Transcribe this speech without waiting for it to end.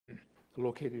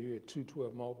located here at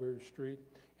 212 Mulberry Street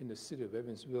in the city of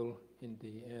Evansville,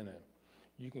 Indiana.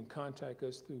 You can contact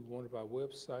us through one of our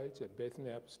websites at Bethany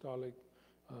Apostolic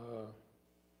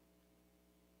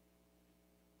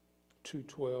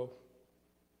 212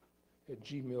 at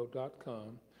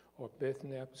gmail.com or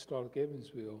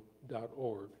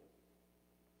BethanyApostolicEvansville.org.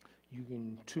 You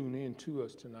can tune in to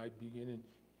us tonight beginning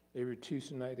every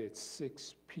Tuesday night at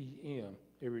 6 p.m.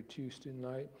 every Tuesday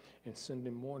night, and Sunday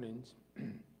mornings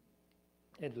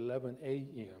at 11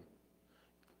 a.m.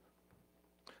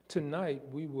 Tonight,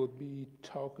 we will be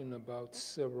talking about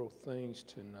several things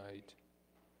tonight.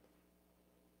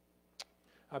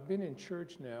 I've been in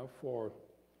church now for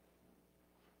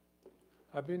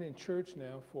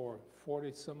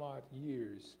 40 some odd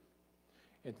years.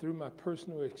 And through my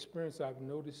personal experience, I've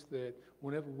noticed that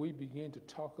whenever we begin to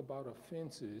talk about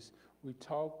offenses, we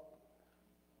talk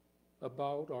to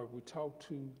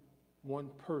one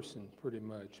person pretty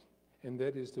much, and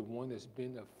that is the one that's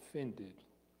been offended.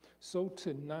 So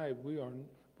tonight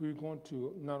we're going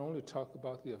to not only talk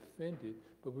about the offended,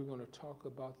 but we're going to talk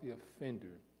about the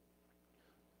offender.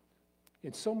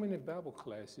 In so many Bible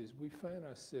classes, we find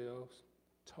ourselves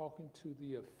talking to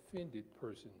the offended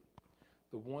person,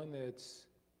 the one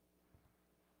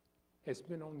has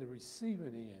been on the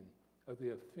receiving end of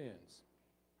the offense.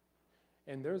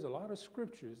 And there's a lot of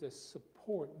scriptures that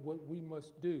support what we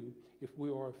must do if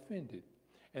we are offended.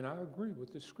 And I agree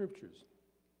with the scriptures.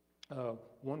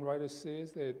 One writer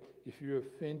says that if you're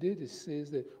offended, it says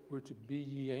that we're to be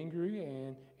ye angry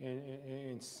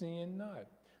and sin not.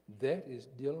 That is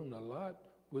dealing a lot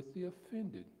with the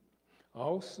offended.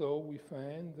 Also, we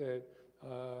find that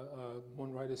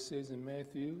one writer says in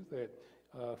Matthew that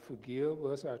forgive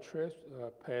us our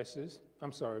trespasses.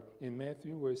 I'm sorry, in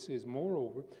Matthew where it says,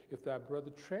 moreover, if thy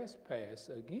brother trespass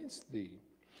against thee.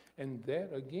 And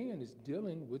that, again, is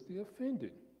dealing with the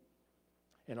offended.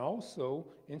 And also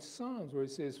in Psalms where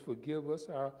it says, forgive us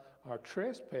our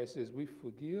trespasses. We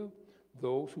forgive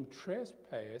those who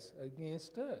trespass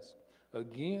against us.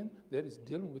 Again, that is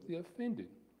dealing with the offended.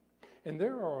 And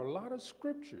there are a lot of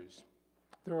scriptures.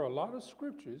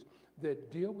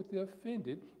 That deal with the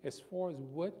offended as far as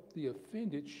what the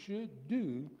offended should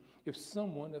do if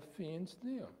someone offends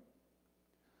them.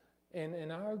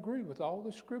 And I agree with all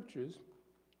the scriptures,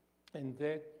 and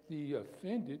that the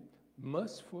offended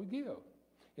must forgive.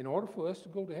 In order for us to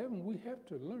go to heaven, we have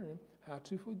to learn how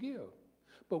to forgive.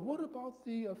 But what about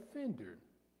the offender?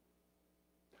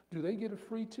 Do they get a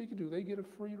free ticket? Do they get a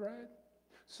free ride?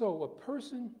 So a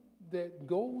person that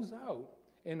goes out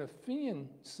and offends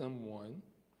someone,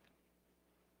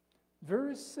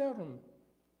 very seldom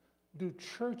do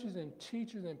churches and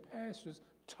teachers and pastors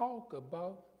talk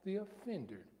about the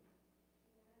offender.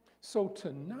 So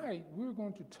tonight, we're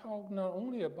going to talk not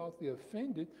only about the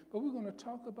offended, but we're going to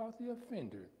talk about the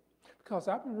offender. Because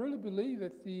I really believe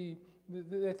that the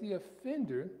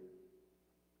offender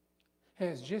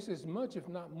has just as much, if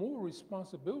not more,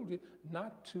 responsibility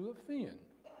not to offend.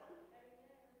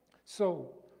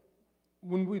 So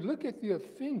when we look at the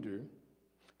offender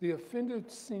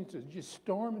seems to just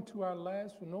storm into our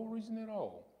lives for no reason at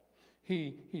all.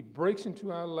 He breaks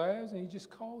into our lives and he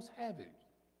just causes havoc.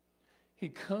 He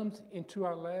comes into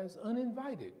our lives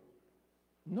uninvited.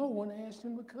 No one asked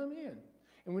him to come in.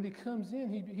 And when he comes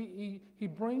in, he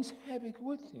brings havoc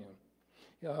with him.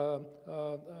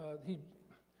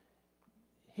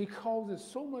 He causes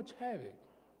so much havoc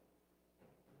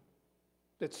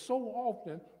that so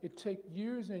often it takes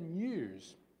years and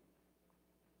years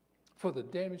for the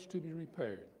damage to be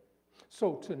repaired.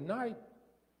 So tonight,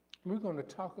 we're going to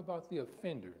talk about the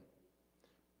offender.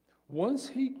 Once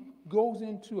he goes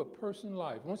into a person's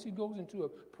life, once he goes into a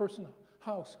person's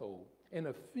household and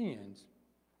offends,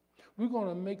 we're going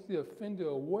to make the offender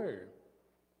aware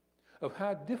of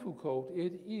how difficult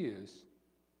it is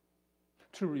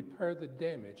to repair the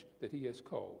damage that he has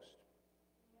caused.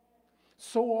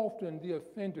 So often the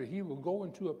offender, he will go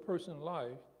into a person's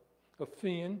life,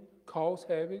 offend, cause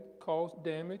havoc, cause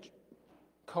damage,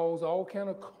 cause all kind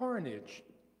of carnage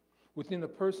within a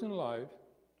person's life,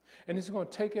 and it's going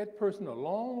to take that person a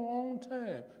long, long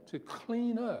time to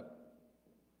clean up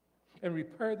and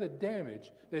repair the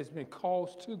damage that has been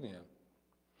caused to them.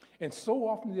 And so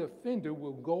often the offender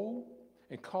will go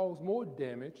and cause more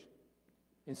damage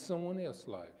in someone else's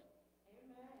life,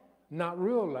 not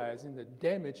realizing the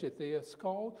damage that they have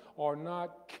caused or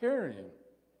not caring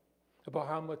about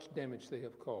how much damage they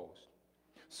have caused.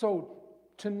 So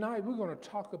tonight we're going to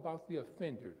talk about the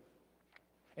offender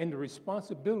and the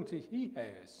responsibility he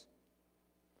has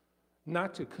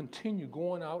not to continue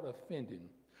going out offending.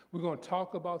 We're going to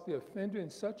talk about the offender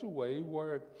in such a way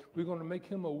where we're going to make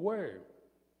him aware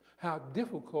how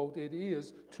difficult it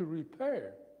is to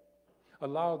repair a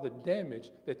lot of the damage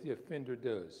that the offender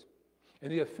does.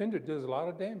 And the offender does a lot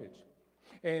of damage.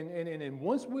 And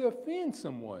once we offend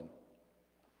someone,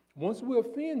 once we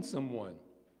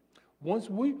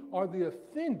are the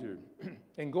offender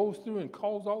and goes through and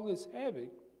cause all this havoc,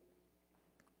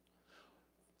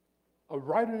 a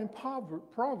writer in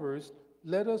Proverbs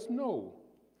let us know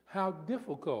how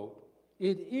difficult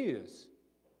it is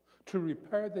to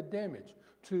repair the damage,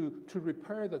 to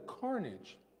repair the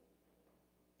carnage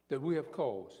that we have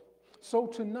caused. So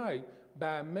tonight,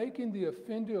 by making the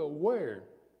offender aware,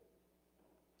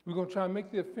 we're going to try and make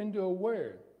the offender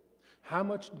aware how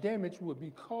much damage would be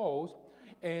caused,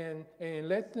 and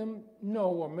let them know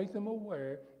or make them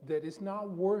aware that it's not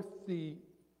worth the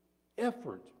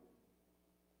effort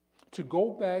to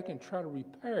go back and try to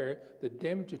repair the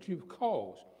damage that you've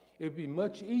caused. It would be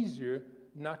much easier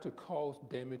not to cause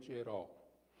damage at all.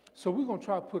 So we're going to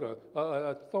try to put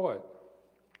a thought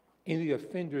in the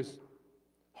offender's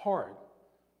heart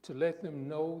to let them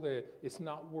know that it's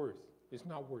not worth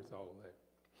all of that.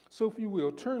 So if you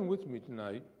will, turn with me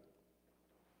tonight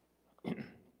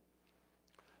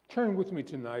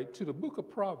to the book of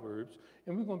Proverbs,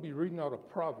 and we're going to be reading out of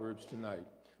Proverbs tonight.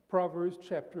 Proverbs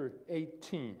chapter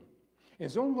 18. And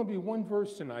it's only going to be one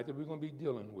verse tonight that we're going to be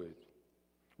dealing with.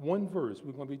 One verse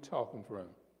we're going to be talking from.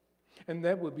 And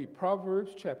that would be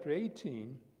Proverbs chapter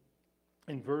 18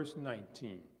 and verse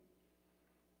 19.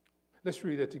 Let's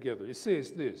read that together. It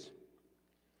says this: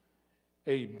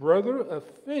 a brother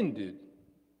offended.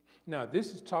 Now,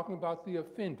 this is talking about the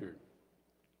offender.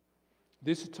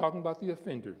 This is talking about the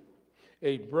offender.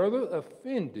 A brother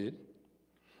offended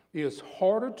is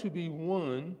harder to be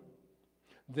won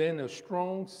than a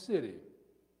strong city.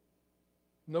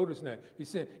 Notice that. He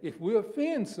said, if we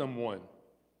offend someone,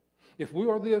 if we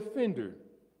are the offender,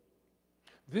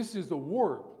 this is the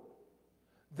work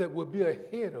that will be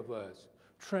ahead of us,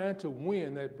 trying to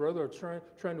win that brother or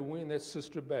trying to win that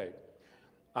sister back.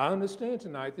 I understand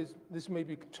tonight this may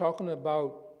be talking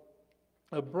about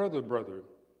a brother,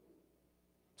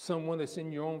 someone that's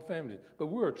in your own family. But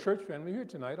we're a church family here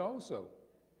tonight also.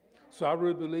 So I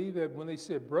really believe that when they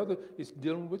said brother, it's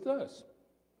dealing with us.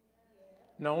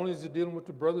 Not only is it dealing with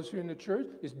the brothers here in the church,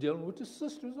 it's dealing with the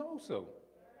sisters also.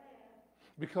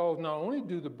 Because not only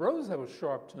do the brothers have a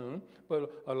sharp tongue,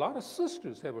 but a lot of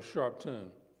sisters have a sharp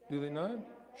tongue. Do they not?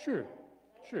 Sure.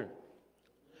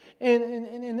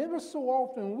 And ever so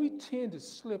often, we tend to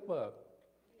slip up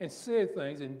and say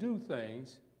things and do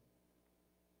things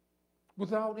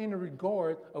without any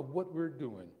regard of what we're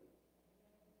doing.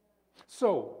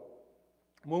 So,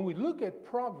 when we look at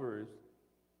Proverbs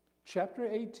chapter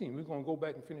 18, we're going to go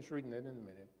back and finish reading that in a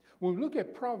minute. When we look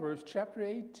at Proverbs chapter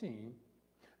 18,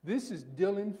 this is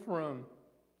dealing from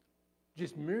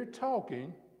just mere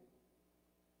talking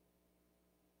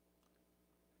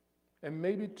and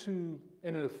maybe to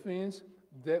an offense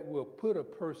that will put a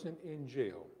person in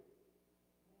jail.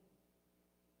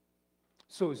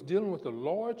 So it's dealing with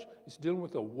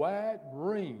a wide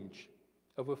range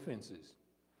of offenses.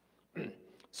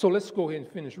 So let's go ahead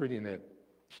and finish reading that.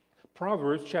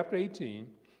 Proverbs chapter 18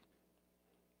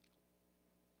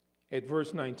 at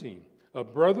verse 19. A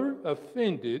brother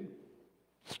offended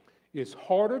is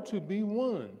harder to be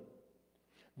won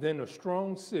than a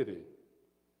strong city,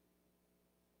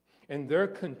 and their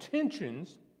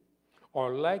contentions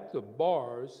are like the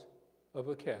bars of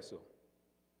a castle.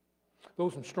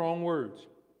 Those are some strong words.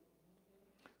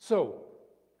 So,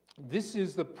 this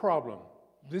is the problem.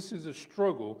 This is a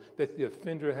struggle that the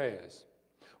offender has.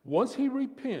 Once he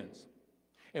repents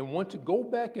and wants to go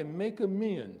back and make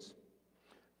amends,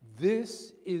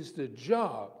 this is the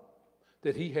job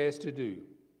that he has to do.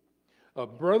 A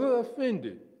brother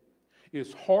offended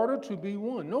is harder to be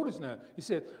won. Notice now, he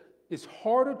said, it's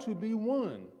harder to be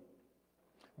won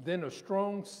than a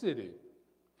strong city.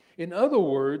 In other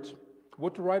words,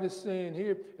 what the writer is saying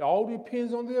here, it all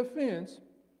depends on the offense.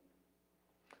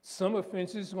 Some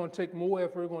offenses are going to take more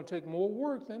effort, going to take more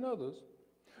work than others,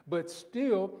 but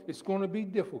still it's going to be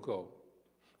difficult.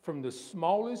 From the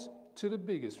smallest to the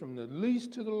biggest, from the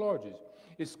least to the largest,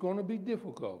 it's going to be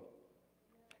difficult.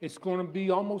 It's going to be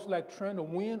almost like trying to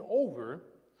win over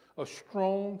a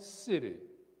strong city.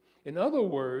 In other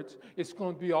words, it's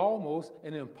going to be almost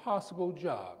an impossible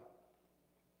job.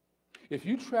 If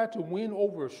you try to win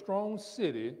over a strong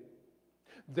city,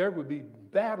 there will be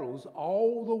battles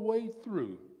all the way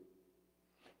through.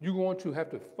 You're going to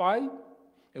have to fight,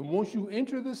 and once you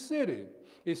enter the city,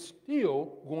 it's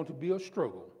still going to be a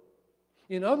struggle.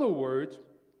 In other words,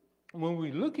 when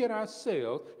we look at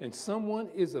ourselves and someone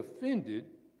is offended,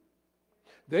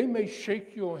 They may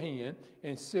shake your hand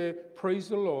and say, praise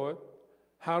the Lord,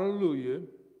 hallelujah,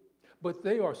 but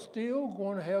they are still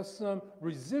going to have some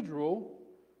residual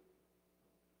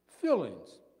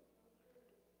feelings.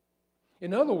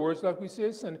 In other words, like we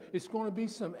said, it's going to be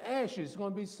some ashes, it's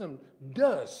going to be some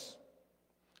dust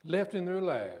left in their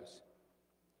lives.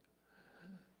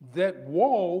 That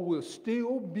wall will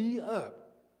still be up.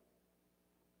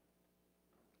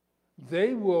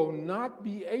 They will not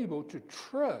be able to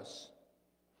trust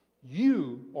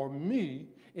you or me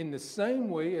in the same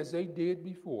way as they did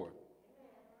before.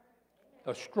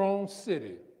 A strong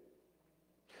city.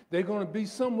 They're going to be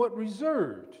somewhat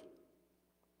reserved.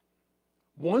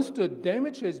 Once the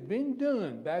damage has been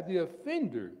done by the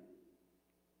offender,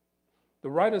 the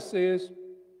writer says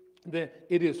that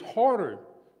it is harder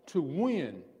to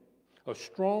win a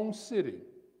strong city.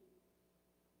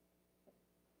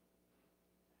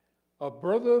 A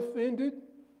brother offended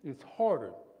is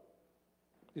harder.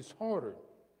 It's harder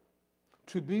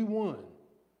to be won.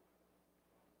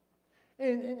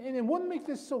 And what makes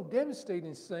this so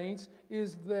devastating, saints,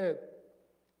 is that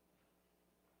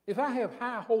if I have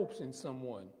high hopes in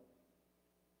someone,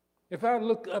 if I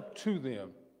look up to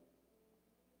them,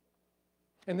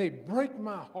 and they break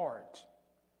my heart,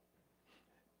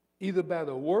 either by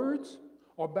their words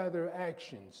or by their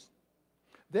actions,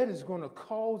 that is going to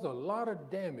cause a lot of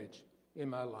damage in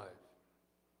my life.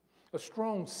 A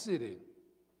strong city.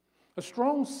 A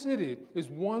strong city is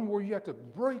one where you have to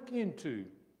break into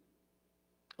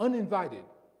uninvited.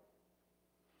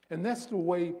 And that's the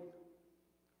way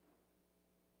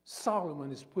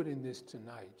Solomon is putting this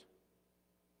tonight.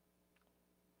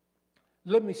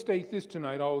 Let me state this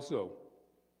tonight also.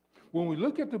 When we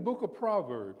look at the book of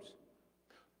Proverbs,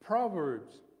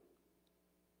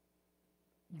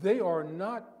 they are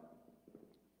not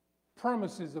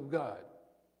promises of God.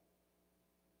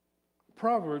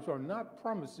 Proverbs are not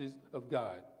promises of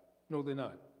God. No, they're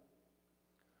not.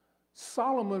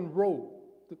 Solomon wrote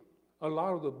a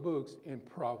lot of the books in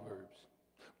Proverbs.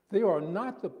 They are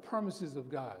not the promises of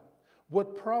God.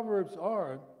 What Proverbs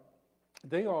are,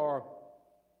 there are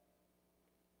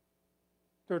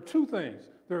two things.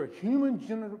 They're a human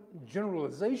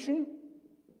generalization,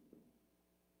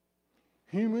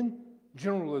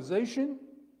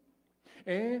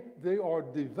 and they are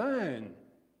divine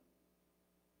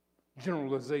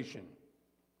generalization.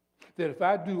 That if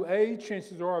I do A,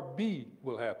 chances are B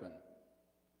will happen.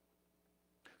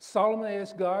 Solomon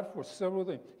asked God for several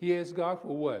things. He asked God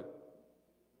for what?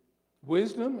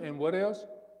 Wisdom, and what else?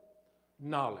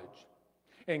 Knowledge.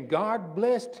 And God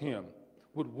blessed him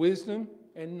with wisdom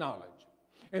and knowledge.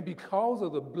 And because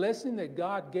of the blessing that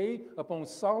God gave upon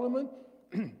Solomon,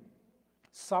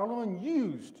 Solomon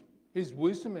used his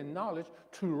wisdom and knowledge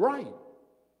to write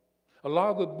a lot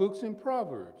of the books in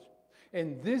Proverbs.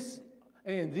 And these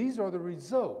are the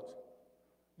results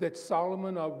that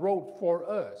Solomon wrote for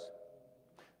us.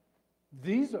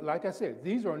 These are, like I said,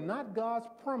 these are not God's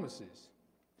promises,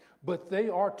 but they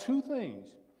are two things.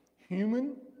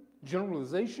 Human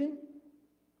generalization,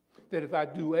 that if I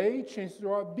do A, chances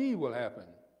are B will happen.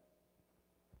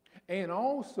 And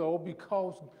also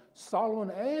because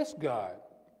Solomon asked God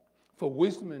for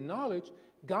wisdom and knowledge,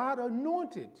 God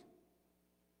anointed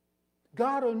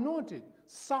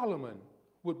Solomon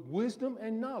with wisdom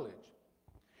and knowledge.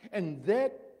 And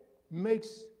that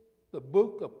makes the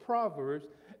book of Proverbs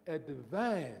a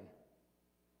divine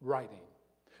writing,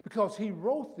 because he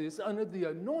wrote this under the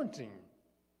anointing.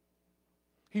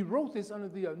 He wrote this under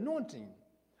the anointing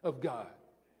of God.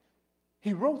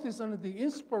 He wrote this under the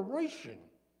inspiration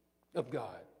of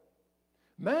God.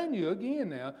 Mind you, again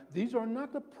now, these are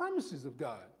not the promises of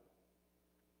God.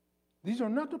 These are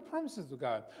not the promises of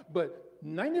God. But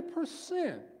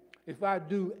 90%, if I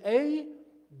do A,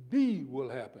 B will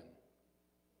happen.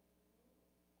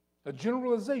 A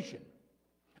generalization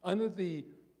under the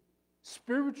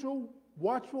spiritual,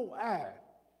 watchful eye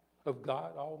of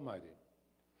God Almighty.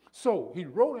 So he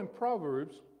wrote in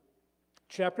Proverbs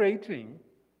chapter 18,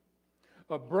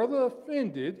 a brother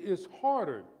offended is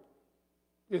harder.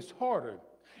 It's harder.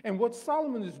 And what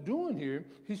Solomon is doing here,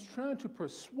 he's trying to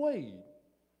persuade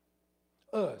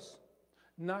us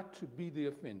not to be the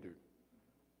offender.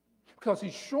 Because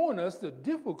he's showing us the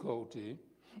difficulty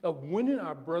of winning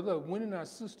our brother, of winning our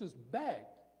sisters back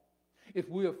if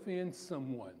we offend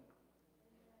someone.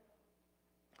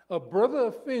 A brother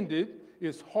offended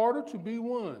is harder to be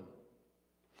won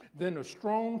than a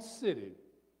strong city.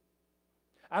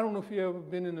 I don't know if you've ever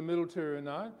been in the military or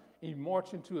not, and you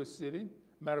march into a city.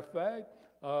 Matter of fact,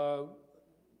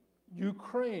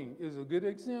 Ukraine is a good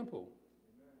example.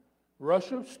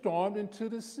 Russia stormed into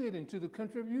the city, into the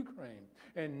country of Ukraine.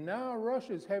 And now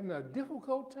Russia is having a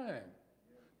difficult time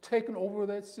taking over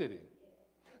that city.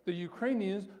 The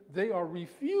Ukrainians, they are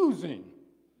refusing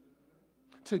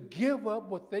to give up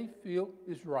what they feel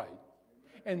is right.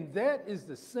 And that is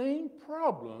the same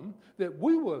problem that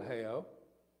we will have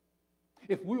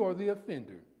if we are the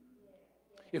offender.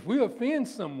 If we offend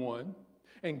someone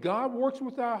and God works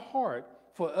with our heart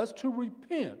for us to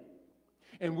repent,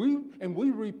 and we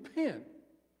repent,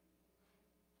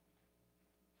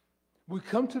 we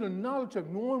come to the knowledge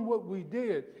of knowing what we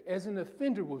did as an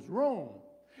offender was wrong.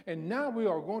 And now we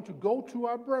are going to go to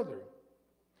our brother.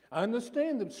 I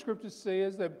understand the scripture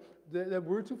says that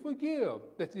we're to forgive,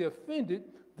 that the offended,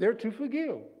 they're to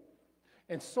forgive.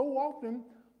 And so often,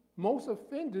 most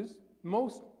offenders,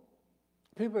 most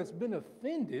people that's been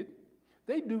offended,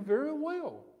 they do very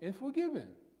well in forgiving.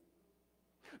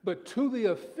 But to the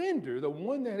offender, the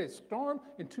one that has stormed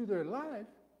into their life,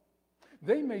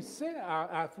 they may say,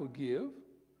 I forgive.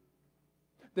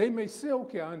 They may say,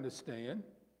 okay, I understand.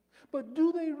 But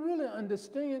do they really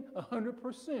understand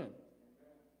 100%?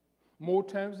 More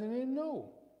times than they know.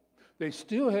 They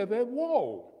still have that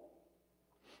wall.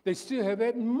 They still have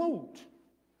that moat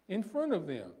in front of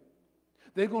them.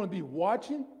 They're going to be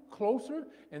watching closer,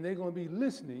 and they're going to be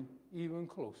listening even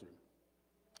closer.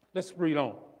 Let's read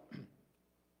on.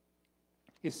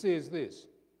 It says this,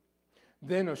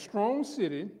 then a strong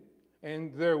city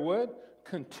and their what?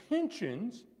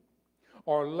 Contentions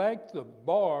are like the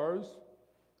bars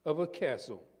of a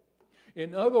castle.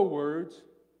 In other words,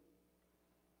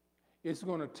 it's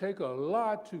going to take a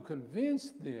lot to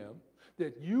convince them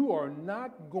that you are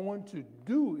not going to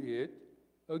do it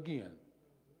again.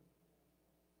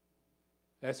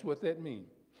 That's what that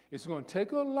means. It's going to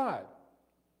take a lot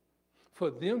for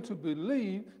them to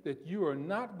believe that you are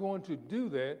not going to do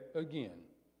that again.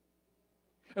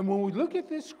 And when we look at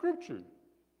this scripture,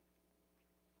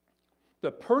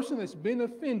 the person that's been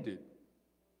offended,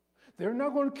 they're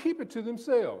not going to keep it to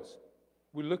themselves.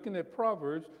 We're looking at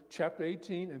Proverbs chapter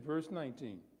 18 and verse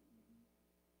 19.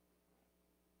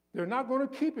 They're not going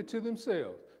to keep it to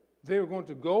themselves. They're going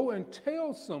to go and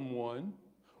tell someone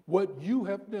what you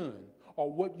have done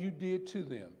or what you did to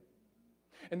them.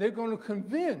 And they're going to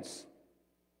convince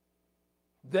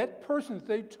that person that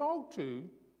they talk to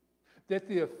that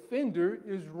the offender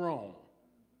is wrong.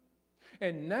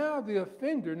 And now the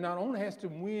offender not only has to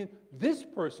win this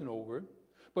person over,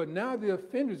 but now the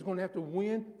offender is going to have to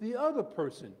win the other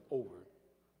person over.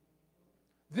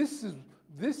 This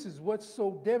is what's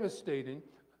so devastating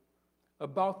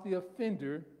about the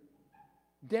offender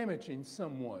damaging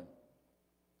someone.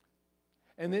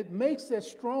 And it makes that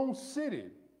strong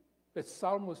city that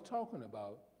Solomon was talking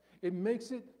about, it makes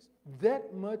it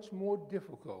that much more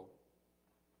difficult.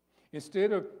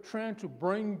 Instead of trying to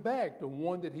bring back the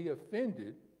one that he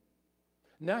offended,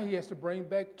 now he has to bring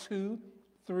back 2,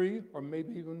 3, or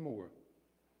maybe even more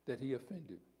that he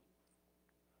offended.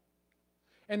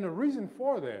 And the reason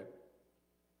for that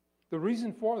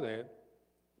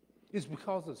is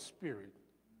because of spirit.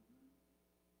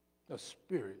 A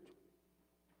spirit.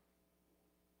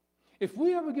 If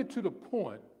we ever get to the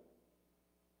point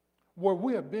where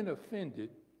we have been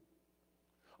offended,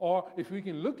 or if we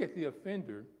can look at the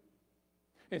offender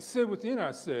and say within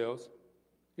ourselves,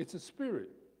 it's a spirit.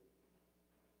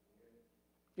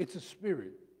 It's a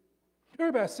spirit.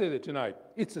 Everybody say that tonight.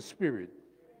 It's a spirit.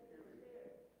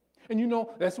 And you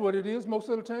know, that's what it is most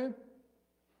of the time.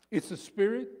 It's a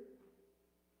spirit.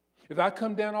 If I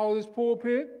come down all this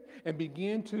pulpit and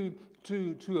begin to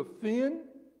offend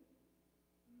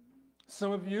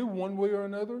some of you one way or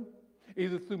another,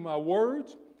 either through my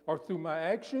words or through my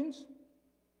actions,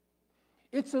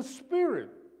 it's a spirit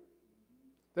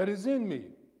that is in me.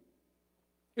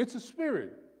 It's a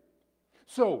spirit.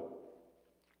 So,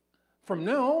 from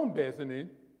now on, Bethany,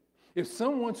 if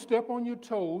someone step on your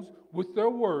toes with their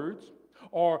words,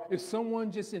 or if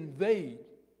someone just invade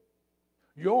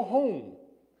your home,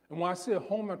 and when I say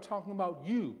home, I'm talking about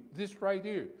you, this right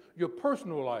here, your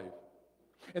personal life,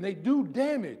 and they do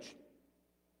damage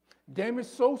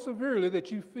so severely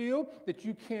that you feel that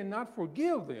you cannot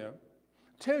forgive them,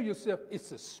 tell yourself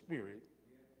it's a spirit.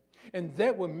 And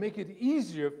that will make it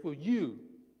easier for you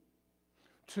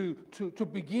to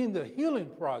begin the healing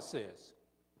process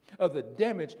of the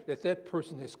damage that that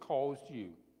person has caused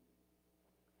you.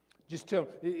 Just tell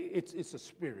them it's a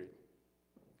spirit.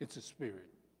 It's a spirit.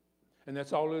 And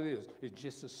that's all it is. It's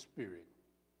just a spirit.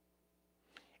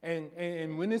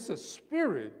 And when it's a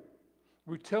spirit,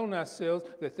 we're telling ourselves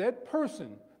that that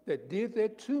person that did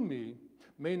that to me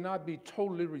may not be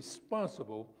totally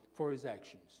responsible for his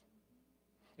actions.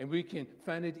 and we can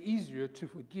find it easier to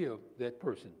forgive that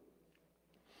person.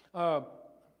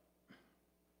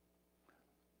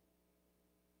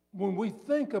 When we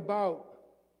think about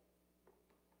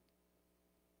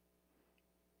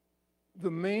the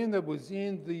man that was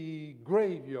in the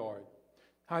graveyard,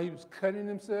 how he was cutting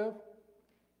himself,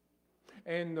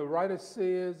 and the writer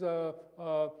says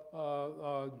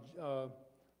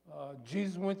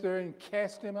Jesus went there and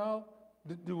cast him out.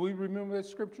 Do we remember that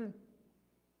scripture?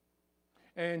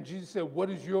 And Jesus said, "What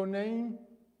is your name?"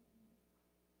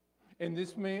 And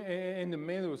this man, and the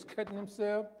man that was cutting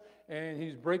himself, and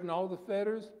he's breaking all the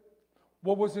fetters.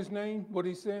 What was his name? What did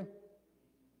he say?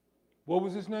 What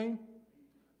was his name?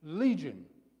 Legion.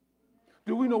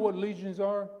 Do we know what legions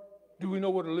are? Do we know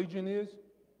what a legion is?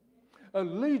 A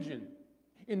legion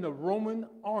in the Roman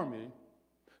army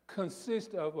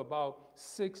consists of about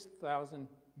 6,000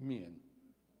 men.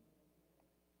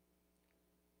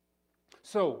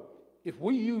 So if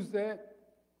we use that,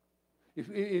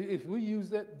 if we use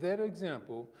that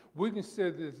example, we can say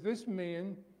that this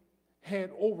man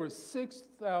had over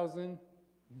 6,000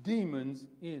 demons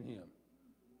in him.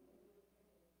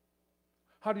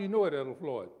 How do you know it, Earl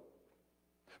Floyd?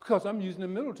 Because I'm using a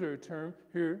military term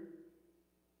here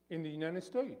in the United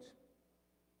States.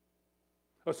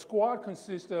 A squad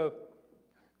consists of,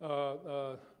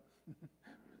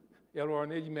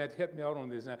 LRNA, you might help me out on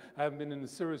this. I haven't been in the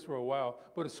service for a while,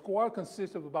 but a squad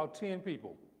consists of about 10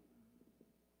 people.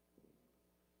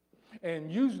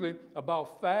 And usually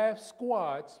about 5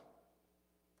 squads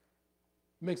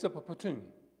makes up a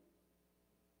platoon.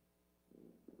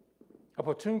 A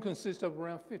platoon consists of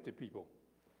around 50 people.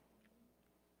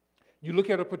 You look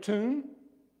at a platoon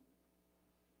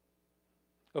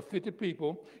of 50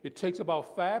 people, it takes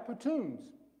about 5 platoons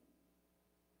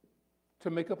to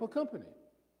make up a company.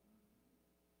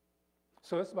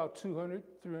 So that's about 200,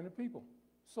 300 people,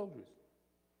 soldiers.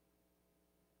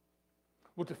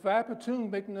 With the 5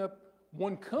 platoons making up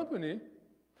one company,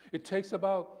 it takes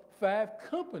about 5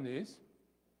 companies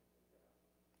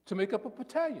to make up a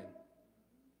battalion.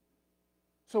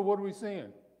 So what are we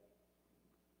saying?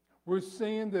 We're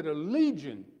saying that a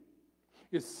legion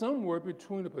is somewhere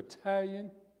between a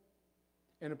battalion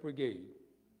and a brigade.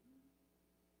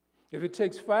 If it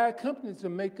takes 5 companies to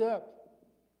make up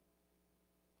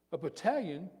a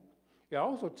battalion, it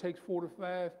also takes 4 to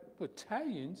 5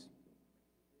 battalions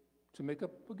to make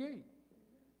up a brigade.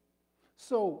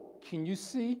 So can you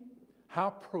see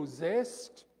how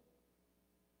possessed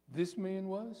this man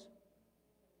was?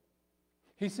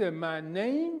 He said, "My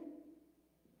name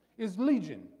is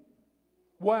Legion."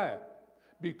 Why?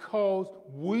 Because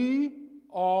we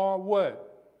are what?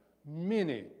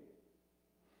 Many.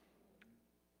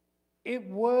 It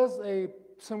was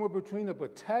somewhere between a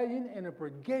battalion and a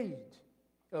brigade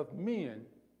of men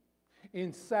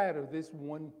inside of this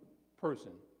one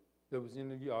person that was in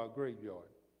the graveyard.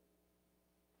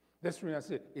 That's the reason I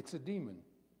said it's a demon.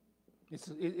 It's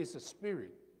a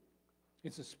spirit.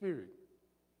 It's a spirit.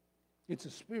 It's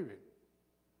a spirit.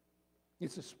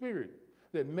 It's a spirit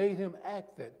that made him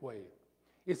act that way.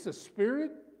 It's a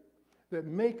spirit that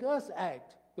make us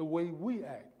act the way we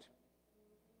act.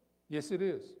 Yes, it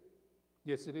is.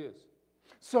 Yes, it is.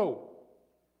 So,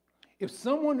 if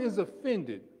someone is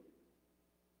offended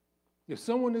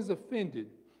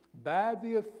by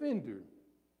the offender,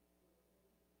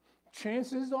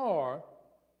 chances are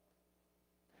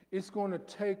it's going to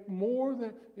take more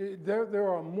than, there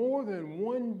are more than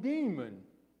one demon,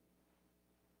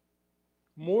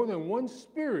 more than one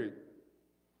spirit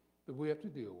that we have to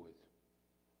deal with.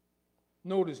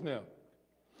 Notice now,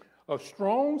 a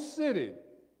strong city,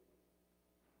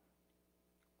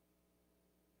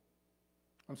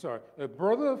 a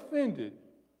brother offended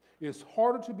is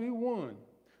harder to be won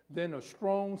than a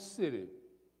strong city.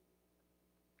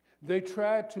 They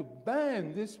tried to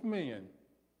bind this man,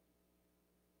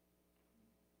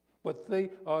 but the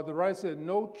writer said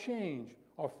no change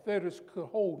or fetters could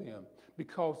hold him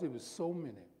because it was so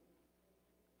many.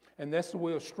 And that's the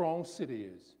way a strong city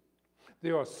is.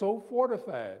 They are so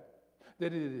fortified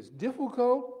that it is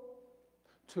difficult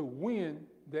to win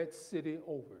that city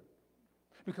over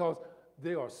because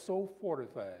they are so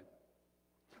fortified.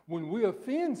 When we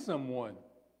offend someone,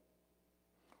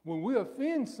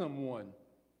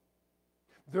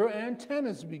 their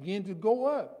antennas begin to go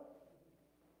up.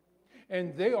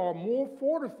 And they are more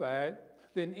fortified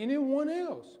than anyone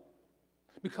else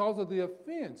because of the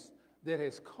offense that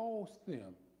has caused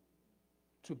them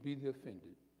to be the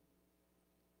offended.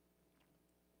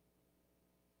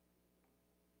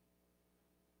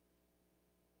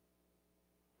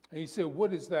 And he said,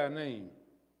 "What is thy name?"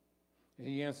 And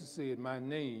he answered, said, "My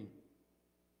name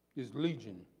is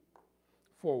Legion,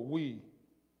 for we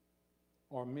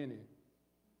are many.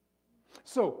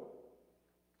 So,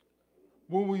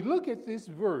 when we look at this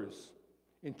verse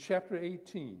in chapter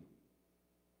 18,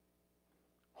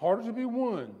 harder to be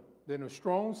won than a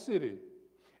strong city,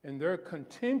 and their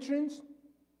contentions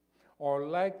are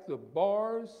like the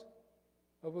bars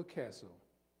of a castle.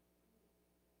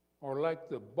 Or like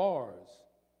the bars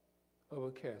of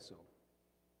a castle.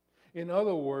 In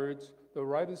other words, the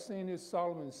writer saying this,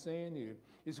 Solomon is saying here,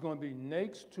 it's going to be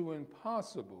next to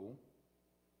impossible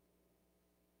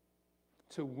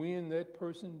to win that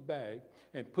person back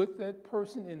and put that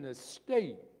person in the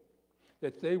state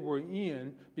that they were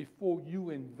in before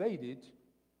you invaded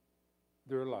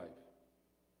their life.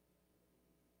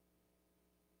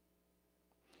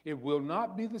 It will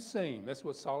not be the same. That's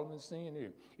what Solomon is saying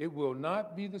here. It will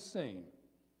not be the same.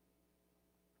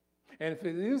 And if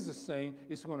it is the same,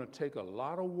 it's going to take a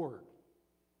lot of work.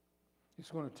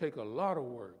 It's going to take a lot of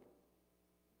work.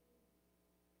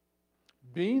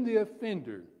 Being the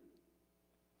offender,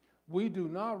 we do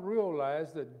not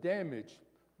realize the damage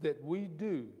that we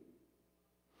do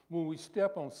when we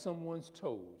step on someone's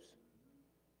toes.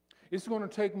 It's going to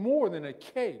take more than a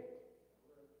cake.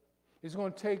 It's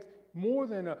going to take more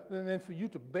than for you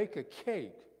to bake a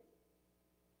cake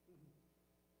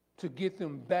to get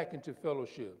them back into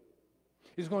fellowship.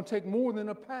 It's going to take more than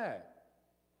a pie.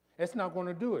 That's not going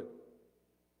to do it.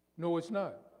 No, it's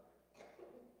not.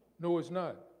 No, it's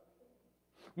not.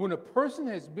 When a person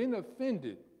has been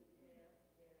offended,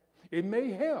 it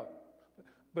may help,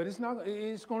 but it's not.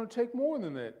 It's going to take more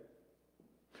than that,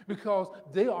 because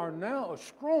they are now a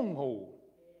stronghold.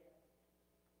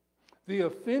 The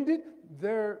offended,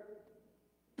 their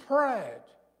pride,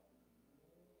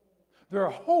 their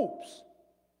hopes,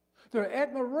 their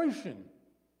admiration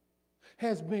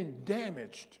has been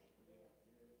damaged.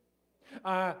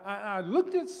 I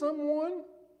looked at someone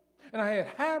and I had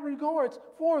high regards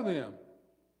for them.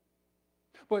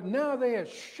 But now they have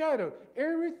shattered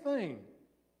everything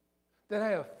that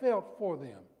I have felt for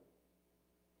them.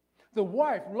 The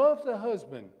wife loved the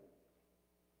husband,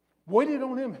 waited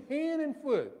on him hand and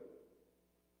foot,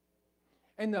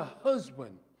 and the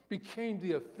husband became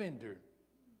the offender.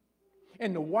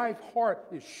 And the wife's heart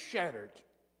is shattered.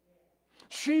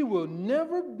 She will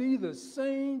never be the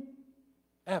same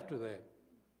after that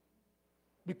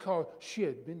because she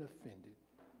had been offended.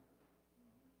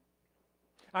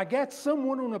 I got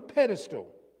someone on a pedestal,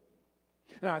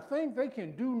 and I think they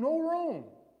can do no wrong.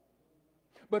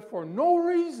 But for no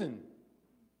reason,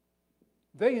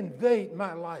 they invade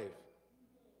my life.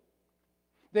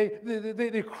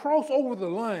 They cross over the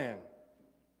line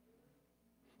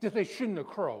that they shouldn't have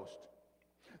crossed.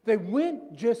 They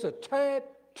went just a tad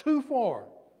too far.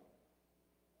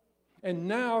 And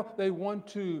now they want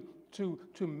to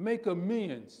make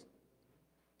amends.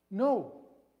 No.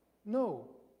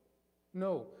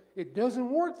 It doesn't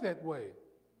work that way.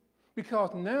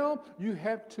 Because now you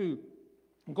have to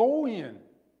go in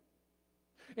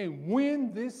and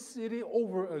win this city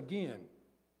over again.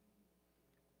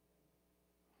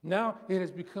 Now it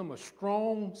has become a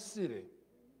strong city.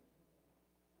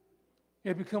 It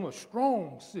has become a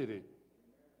strong city.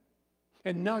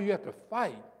 And now you have to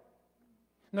fight.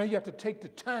 Now you have to take the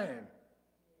time.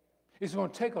 It's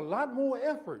going to take a lot more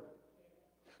effort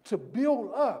to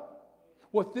build up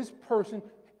what this person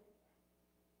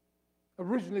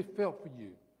originally felt for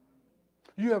you.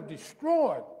 You have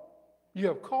destroyed, you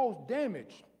have caused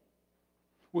damage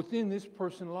within this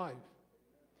person's life.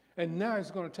 And now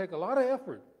it's going to take a lot of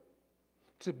effort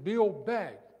to build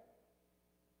back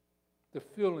the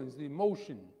feelings, the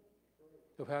emotion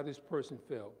of how this person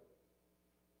felt.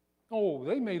 Oh,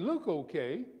 they may look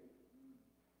okay,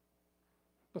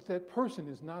 but that person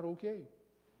is not okay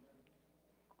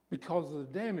because of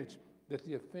the damage that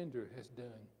the offender has done.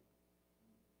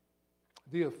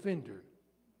 The offender.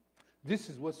 This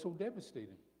is what's so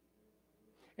devastating.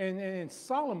 And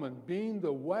Solomon, being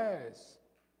the wise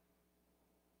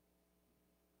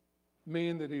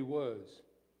man that he was,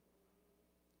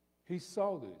 he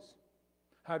saw this.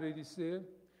 How did he see it?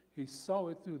 He saw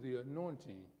it through the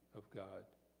anointing of God.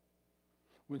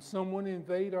 When someone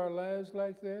invades our lives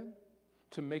like that,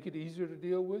 to make it easier to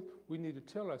deal with, we need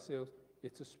to tell ourselves,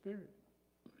 it's a spirit.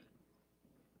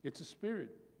 It's a spirit.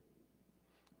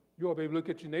 You ought to be able to look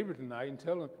at your neighbor tonight and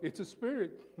tell them, it's a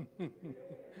spirit.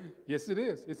 Yes, it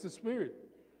is. It's a spirit.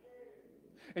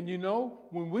 And you know,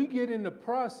 when we get in the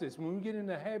process, when we get in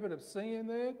the habit of saying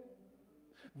that,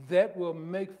 that will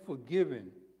make forgiving.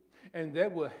 And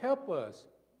that will help us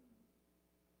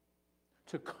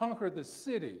to conquer the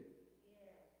city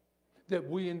that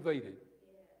we invaded.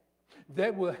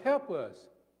 That will help us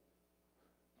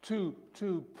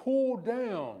to pull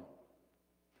down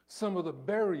some of the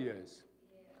barriers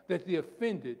that the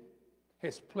offended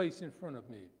has placed in front of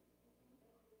me.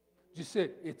 Just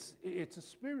said, it's a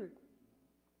spirit.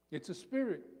 It's a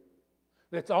spirit.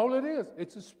 That's all it is.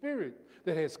 It's a spirit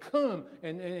that has come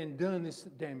and done this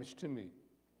damage to me.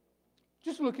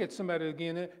 Just look at somebody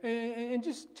again and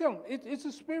just tell them, it's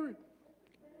a spirit.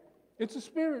 It's a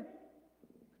spirit.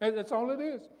 That's all it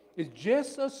is. It's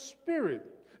just a spirit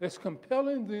that's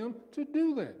compelling them to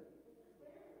do that.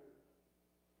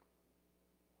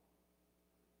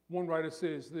 One writer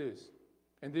says this,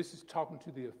 and this is talking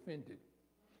to the offended.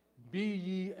 Be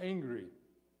ye angry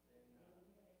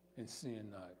and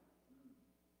sin not.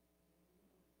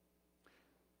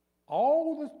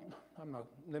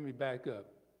 Let me back up.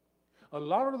 A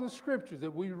lot of the scriptures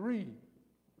that we read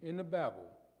in the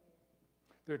Bible,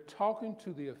 they're talking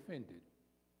to the offended.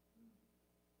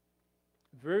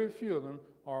 Very few of them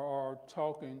are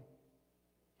talking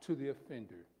to the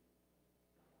offender.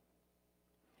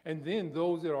 And then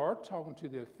those that are talking to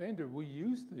the offender, we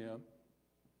use them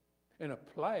and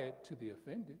apply it to the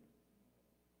offended.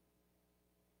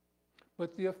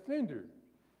 But the offender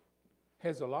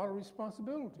has a lot of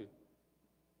responsibility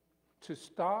to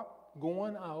stop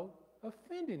going out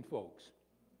offending folks.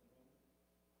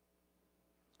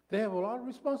 They have a lot of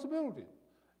responsibility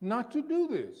not to do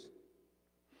this.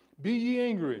 Be ye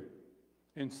angry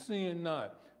and sin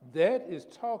not. That is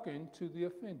talking to the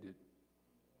offended.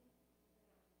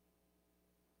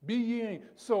 Be ye angry.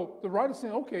 So the writer's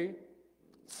saying, okay,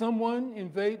 someone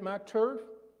invade my turf,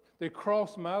 they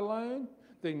cross my line,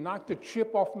 they knock the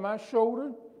chip off my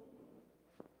shoulder,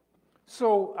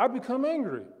 so I become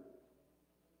angry.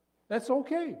 That's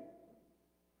okay.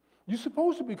 You're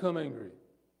supposed to become angry.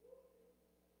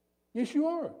 Yes, you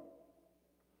are.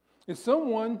 If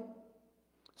someone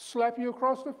slap you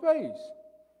across the face,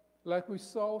 like we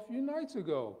saw a few nights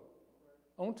ago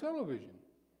on television,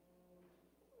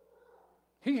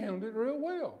 he handled it real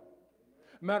well.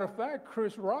 Matter of fact,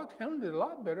 Chris Rock handled it a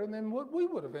lot better than what we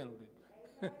would have handled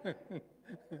it.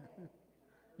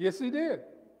 Yes, he did.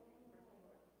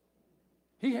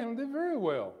 He handled it very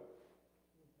well.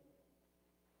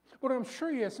 But I'm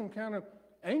sure he had some kind of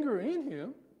anger in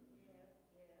him.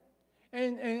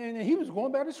 And he was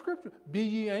going by the scripture. Be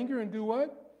ye angry and do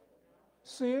what?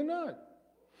 Sin not.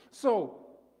 So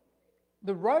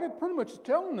the writer pretty much is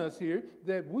telling us here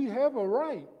that we have a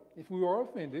right, if we are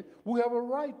offended, we have a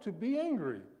right to be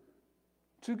angry,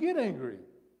 to get angry,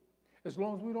 as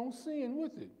long as we don't sin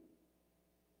with it.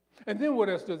 And then what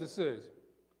else does it say?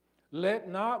 Let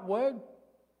not what?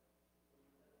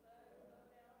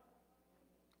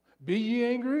 Be ye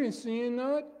angry and sin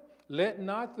not. Let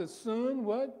not the sun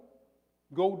what?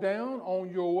 Go down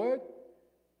on your what?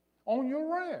 On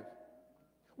your wrath.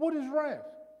 What is wrath?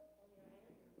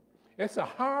 It's a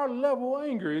higher level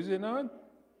anger, is it not?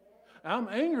 I'm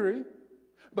angry,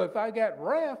 but if I got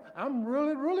wrath, I'm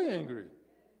really, really angry.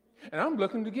 And I'm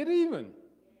looking to get even.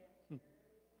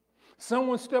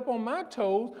 Someone step on my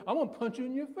toes, I'm going to punch you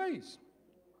in your face.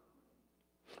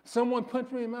 Someone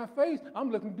punch me in my face,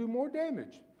 I'm looking to do more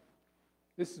damage.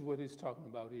 This is what he's talking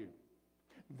about here.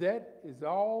 That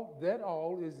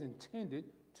all is intended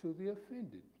to the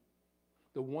offended,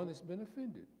 the one that's been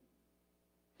offended.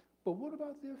 But what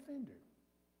about the offender?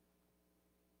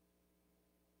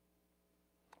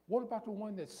 What about the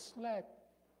one that slapped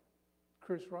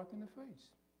Chris Rock in the face?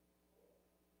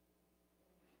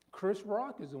 Chris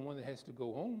Rock is the one that has to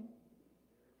go home.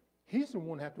 He's the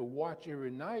one that has to watch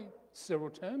every night, several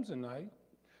times a night,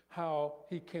 how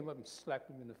he came up and slapped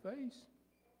him in the face.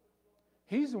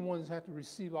 He's the one that has to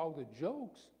receive all the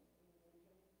jokes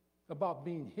about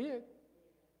being hit,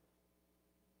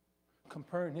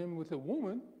 comparing him with a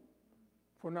woman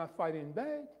for not fighting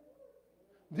back.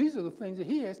 These are the things that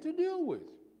he has to deal with.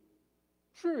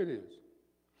 Sure it is.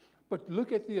 But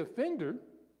look at the offender.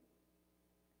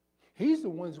 He's the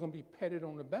one who's going to be patted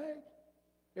on the back.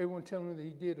 Everyone telling him that he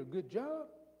did a good job.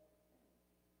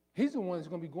 He's the one who's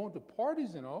going to be going to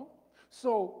parties and all.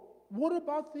 So what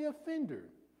about the offender?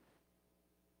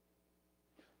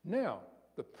 Now,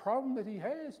 the problem that he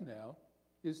has now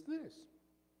is this.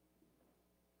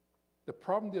 The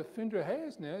problem the offender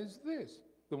has now is this,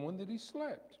 the one that he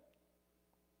slapped,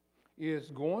 is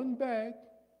going back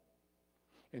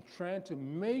and trying to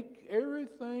make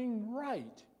everything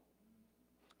right,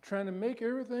 trying to make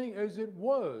everything as it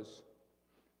was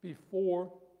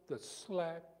before the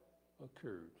slap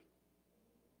occurred.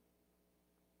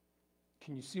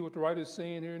 Can you see what the writer is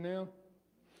saying here now?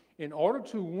 In order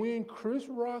to win Chris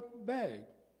Rock back,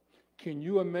 can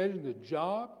you imagine the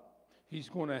job he's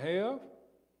going to have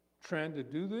trying to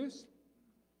do this?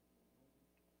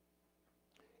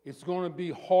 It's going to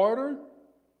be harder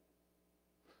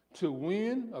to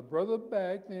win a brother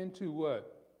back than to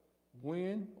what?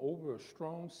 Win over a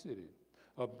strong city.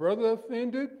 A brother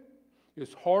offended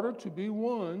is harder to be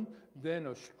won than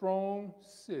a strong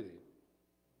city.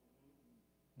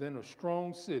 Than a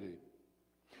strong city.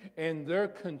 And their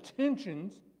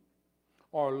contentions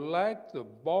are like the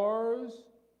bars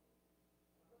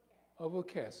of a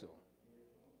castle.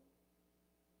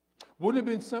 Wouldn't it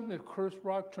have been something if Chris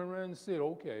Rock turned around and said,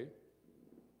 okay,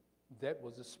 that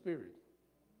was a spirit.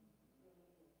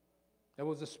 That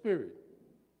was a spirit.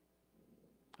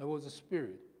 That was a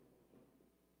spirit.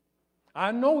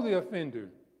 I know the offender.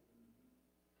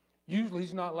 Usually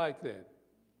he's not like that.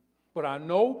 But I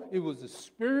know it was the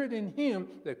spirit in him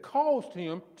that caused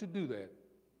him to do that.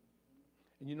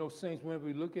 And you know, saints, whenever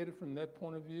we look at it from that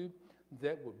point of view,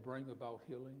 that would bring about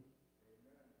healing.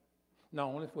 Not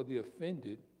only for the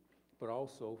offended, but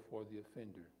also for the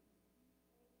offender.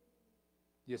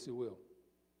 Yes, it will.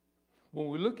 When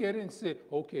we look at it and say,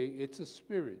 okay, it's a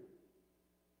spirit.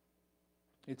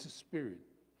 It's a spirit.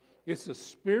 It's a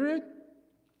spirit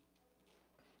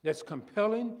that's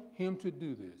compelling him to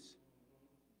do this.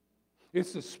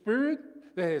 It's a spirit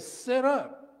that has set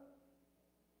up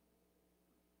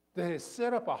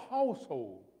a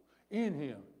household in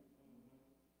him.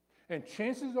 And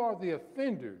chances are the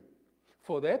offender,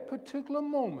 for that particular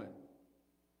moment,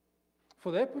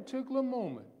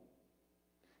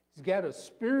 he's got a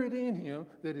spirit in him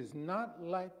that is not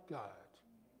like God.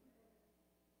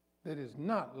 That is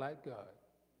not like God.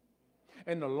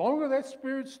 And the longer that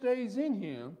spirit stays in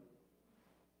him,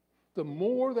 the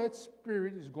more that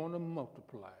spirit is going to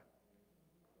multiply.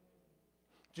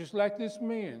 Just like this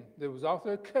man that was out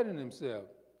there cutting himself.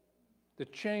 The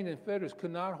chain and fetters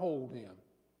could not hold him.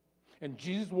 And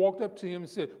Jesus walked up to him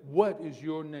and said, "What is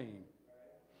your name?"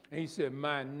 And he said,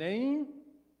 "My name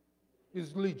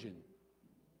is Legion."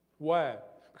 Why?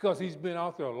 Because he's been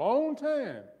out there a long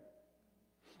time.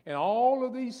 And all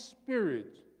of these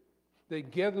spirits, they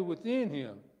gathered within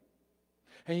him.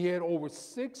 And he had over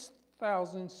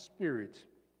 6,000 spirits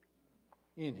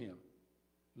in him.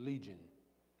 Legion.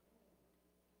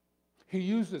 He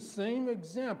used the same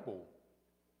example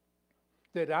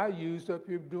that I used up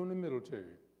here during the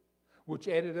military, which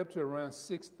added up to around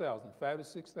 6,000, 5,000 to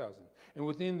 6,000. And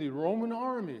within the Roman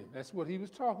army, that's what he was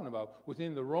talking about.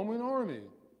 Within the Roman army,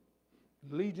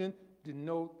 Legion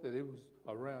denote that it was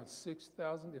around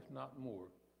 6,000, if not more,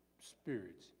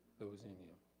 spirits that was in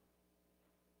him.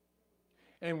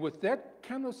 And with that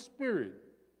kind of spirit,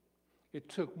 it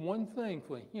took one thing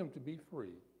for him to be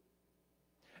free.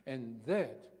 And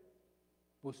that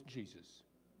was Jesus.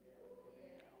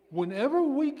 Whenever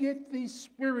we get these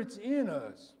spirits in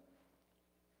us,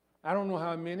 I don't know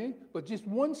how many, but just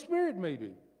one spirit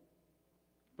maybe.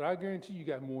 But I guarantee you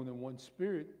got more than one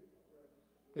spirit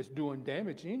that's doing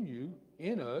damage in you,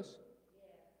 in us.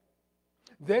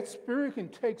 That spirit can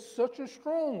take such a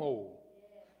stronghold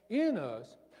in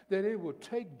us that it will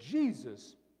take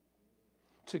Jesus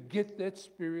to get that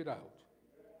spirit out.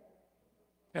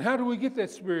 And how do we get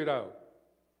that spirit out?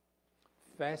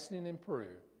 Fasting and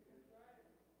prayer.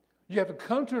 You have to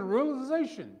come to the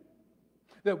realization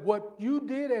that what you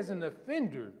did as an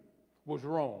offender was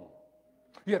wrong.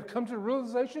 You have to come to the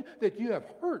realization that you have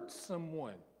hurt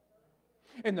someone.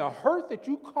 And the hurt that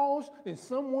you caused in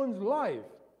someone's life,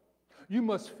 you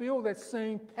must feel that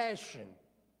same passion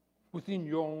within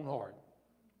your own heart.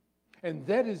 And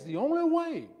that is the only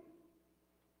way,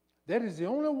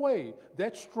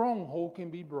 that stronghold can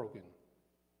be broken.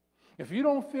 If you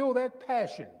don't feel that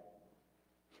passion,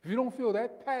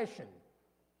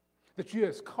 that you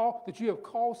have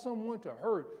caused someone to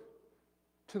hurt,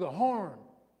 to the harm,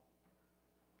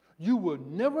 you will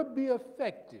never be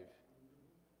effective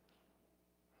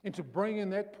into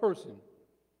bringing that person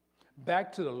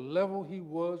back to the level he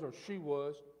was or she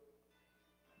was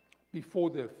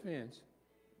before the offense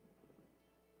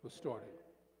was started.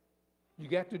 You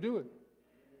got to do it.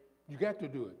 You got to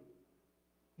do it.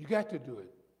 You got to do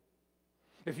it.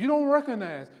 If you don't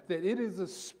recognize that it is a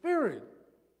spirit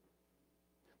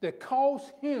that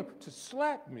caused him to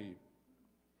slap me,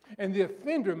 and the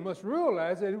offender must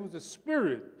realize that it was a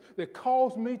spirit that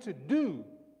caused me to do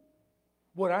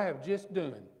what I have just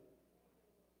done.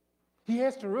 He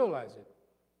has to realize it.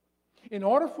 In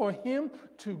order for him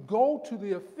to go to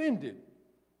the offended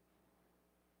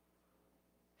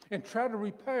and try to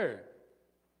repair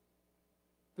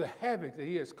the havoc that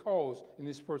he has caused in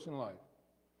this person's life,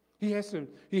 he has to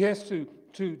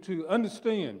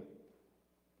understand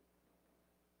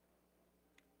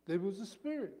that it was a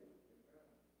spirit.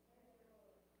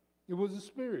 It was a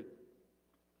spirit.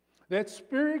 That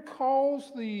spirit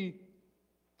caused the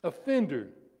offender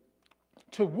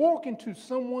to walk into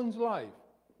someone's life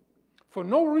for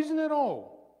no reason at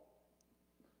all,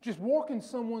 just walk in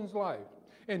someone's life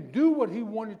and do what he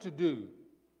wanted to do,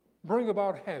 bring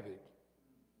about havoc.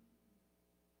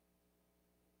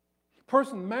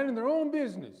 Person minding their own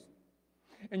business,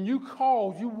 and you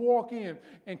walk in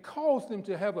and cause them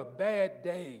to have a bad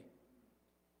day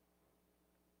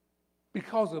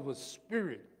because of a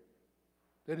spirit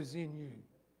that is in you.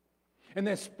 And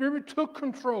that spirit took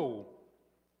control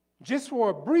just for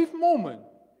a brief moment.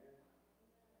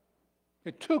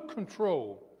 It took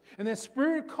control. And that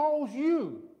spirit calls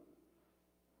you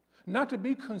not to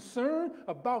be concerned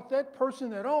about that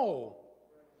person at all.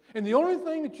 And the only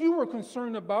thing that you were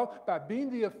concerned about by being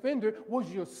the offender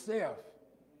was yourself.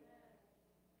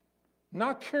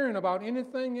 Not caring about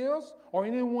anything else or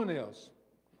anyone else,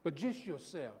 but just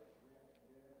yourself.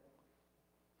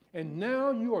 And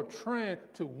now you are trying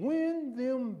to win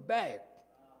them back.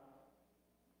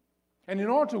 And in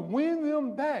order to win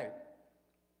them back,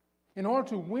 in order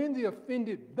to win the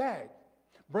offended back,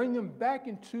 bring them back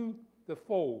into the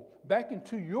fold, back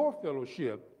into your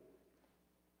fellowship,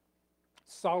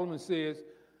 Solomon says,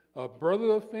 a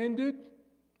brother offended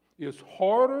is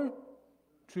harder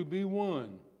to be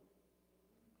won.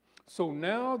 So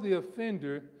now the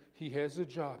offender, he has a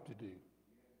job to do.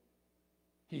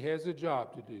 He has a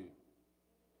job to do.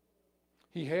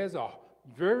 He has a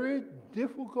very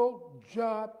difficult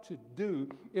job to do,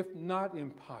 if not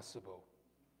impossible.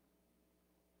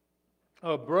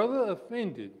 A brother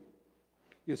offended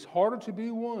is harder to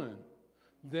be won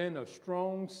than a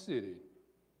strong city.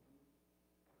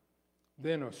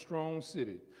 Than a strong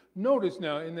city. Notice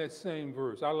now in that same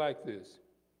verse, I like this.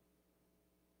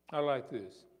 I like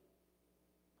this.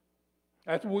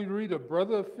 After we read a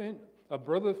brother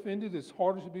offended is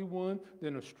harder to be won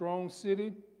than a strong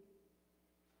city.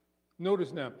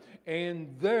 Notice now,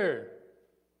 and their,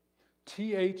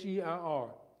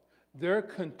 T-H-E-I-R, their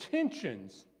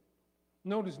contentions.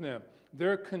 Notice now,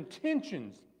 their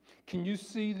contentions. Can you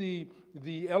see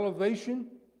the elevation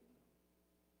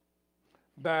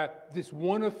by this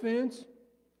one offense?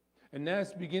 And now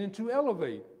it's beginning to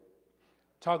elevate.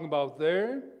 Talking about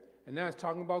there, and now it's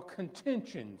talking about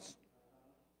contentions.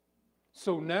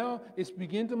 So now it's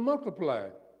beginning to multiply.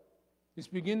 It's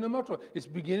beginning to multiply. It's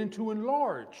beginning to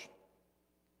enlarge.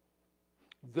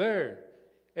 There,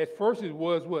 at first it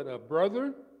was what? A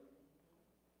brother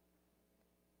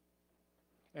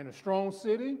and a strong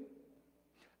city.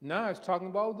 Now it's talking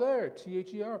about there,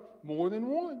 T-H-E-R, more than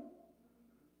one.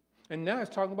 And now it's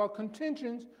talking about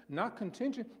contentions, not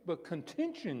contention, but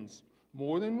contentions,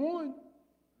 more than one.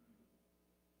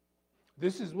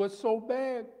 This is what's so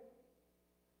bad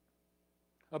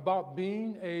about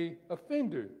being an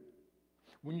offender.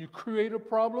 When you create a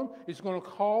problem, it's going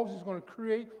to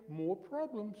create more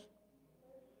problems.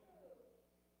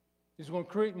 It's going to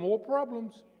create more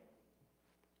problems.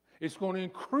 It's going to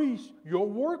increase your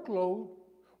workload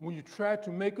when you try to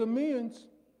make amends.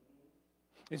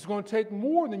 It's going to take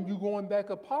more than you going back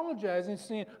apologizing,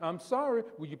 saying, I'm sorry,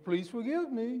 will you please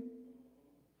forgive me?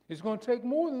 It's going to take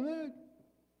more than that.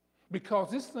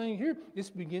 Because this thing here is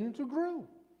beginning to grow.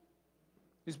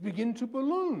 It's beginning to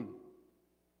balloon.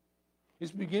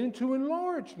 It's beginning to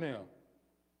enlarge now.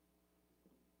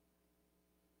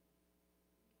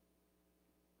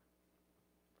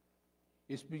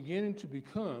 It's beginning to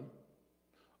become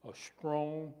a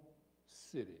strong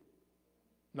city.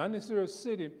 Not necessarily a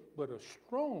city, but a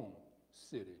strong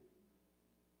city.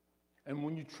 And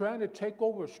when you try to take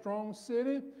over a strong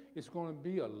city, it's going to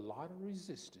be a lot of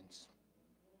resistance.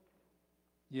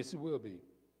 Yes, it will be.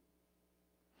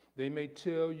 They may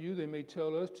tell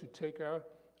us to take our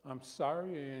I'm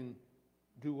sorry and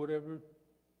do whatever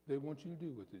they want you to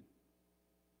do with it.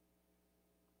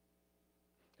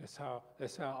 That's how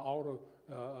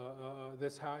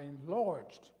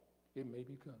enlarged it may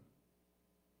become.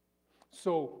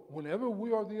 So whenever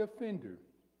we are the offender,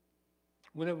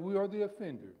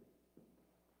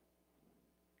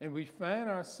 and we find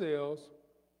ourselves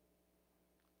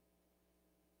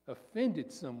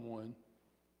offended someone,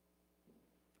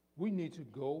 we need to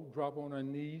go drop on our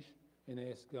knees and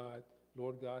ask God,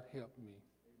 Lord God, help me.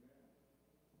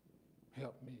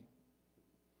 Help me.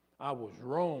 I was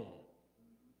wrong.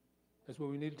 That's what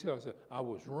we need to tell ourselves. I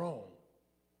was wrong.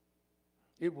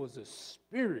 It was a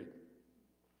spirit.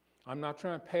 I'm not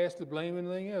trying to pass the blame or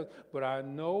anything else, but I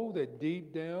know that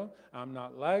deep down I'm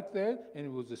not like that, and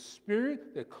it was a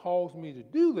spirit that caused me to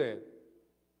do that.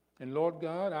 And Lord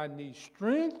God, I need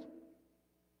strength.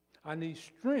 I need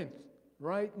strength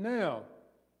right now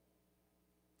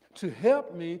to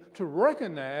help me to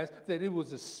recognize that it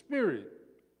was a spirit.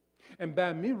 And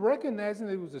by me recognizing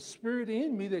there was a spirit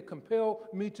in me that compelled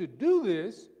me to do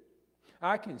this,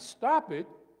 I can stop it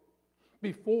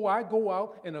before I go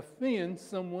out and offend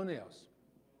someone else.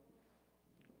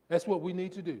 That's what we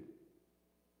need to do.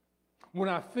 When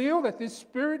I feel that this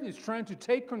spirit is trying to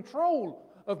take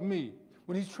control of me,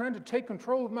 when he's trying to take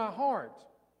control of my heart,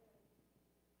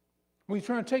 when he's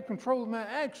trying to take control of my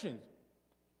actions,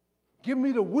 give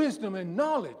me the wisdom and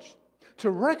knowledge to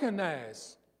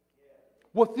recognize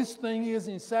what this thing is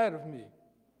inside of me.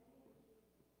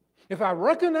 If I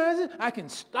recognize it, I can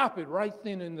stop it right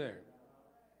then and there.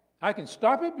 I can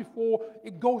stop it before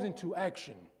it goes into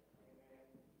action.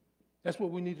 That's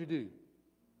what we need to do.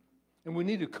 And we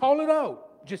need to call it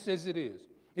out just as it is.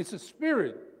 It's a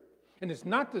spirit, and it's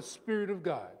not the Spirit of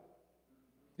God.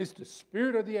 It's the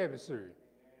spirit of the adversary.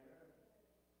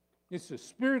 It's the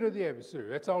spirit of the adversary.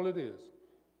 That's all it is.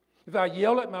 If I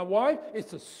yell at my wife,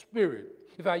 it's a spirit.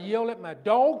 If I yell at my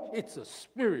dog, it's a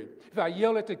spirit. If I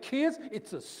yell at the kids,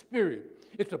 it's a spirit.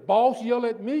 If the boss yell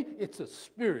at me, it's a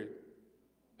spirit.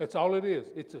 That's all it is.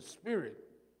 It's a spirit.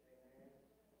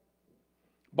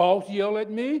 Boss yell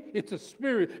at me, it's a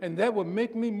spirit. And that will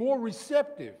make me more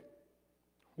receptive,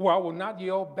 where I will not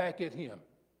yell back at him.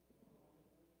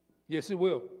 Yes, it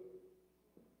will.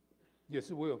 Yes,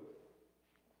 it will.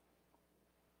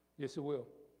 Yes, it will.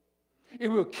 It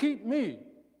will keep me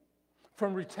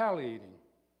from retaliating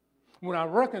when I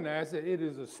recognize that it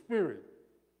is a spirit.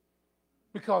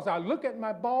 Because I look at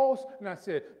my boss and I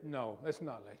said, no, that's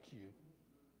not like you.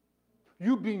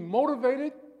 You being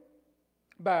motivated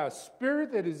by a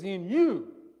spirit that is in you,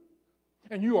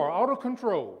 and you are out of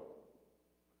control.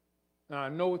 And I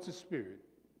know it's a spirit.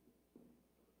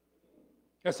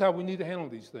 That's how we need to handle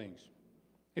these things.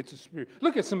 It's a spirit.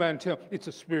 Look at somebody and tell them, it's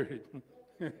a spirit.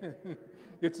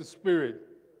 It's a spirit.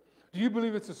 Do you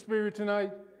believe it's a spirit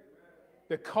tonight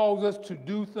that calls us to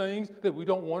do things that we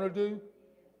don't want to do?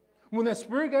 When that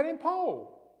spirit got in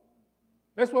Paul,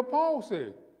 that's what Paul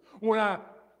said. When I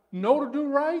know to do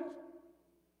right,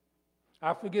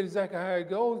 I forget exactly how it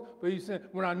goes, but he said,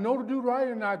 when I know to do right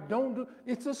and I don't do,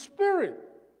 it's a spirit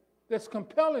that's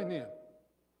compelling him.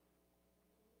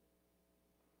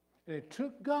 And it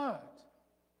took God.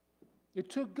 It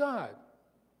took God.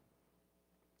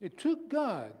 It took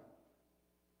God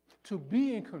to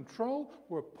be in control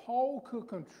where Paul could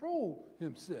control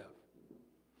himself.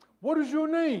 What is your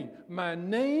name? My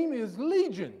name is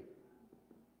Legion,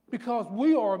 because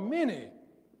we are many.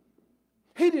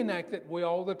 He didn't act that way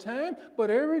all the time, but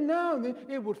every now and then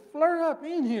it would flare up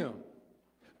in him,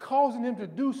 causing him to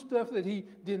do stuff that he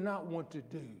did not want to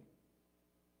do.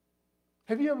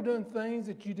 Have you ever done things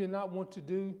that you did not want to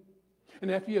do?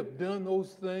 And after you have done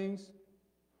those things,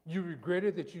 you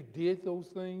regretted that you did those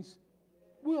things?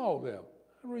 We all have.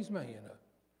 I raise my hand up.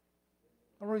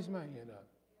 I raise my hand up.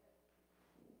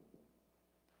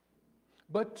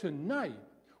 But tonight,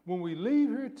 when we leave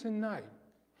here tonight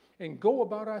and go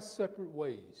about our separate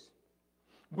ways,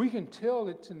 we can tell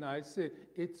it tonight, say,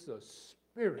 it's a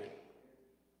spirit.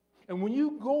 And when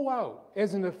you go out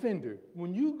as an offender,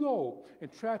 when you go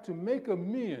and try to make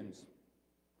amends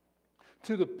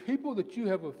to the people that you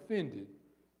have offended,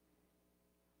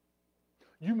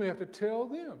 you may have to tell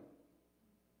them.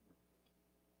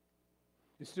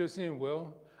 Instead of saying,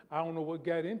 well, I don't know what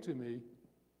got into me.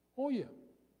 Oh, yeah.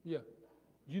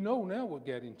 You know now what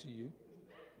got into you.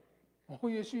 Oh,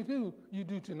 yes, you do. You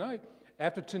do tonight.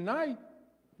 After tonight,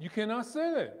 you cannot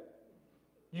say that.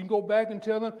 You can go back and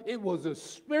tell them, it was a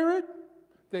spirit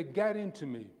that got into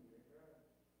me.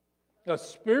 A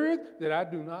spirit that I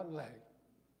do not lack.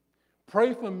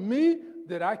 Pray for me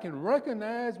that I can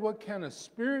recognize what kind of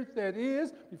spirit that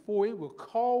is before it will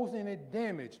cause any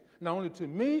damage, not only to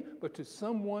me, but to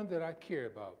someone that I care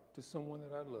about, to someone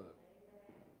that I love.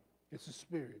 It's a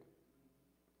spirit.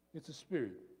 It's a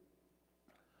spirit.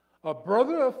 A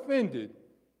brother offended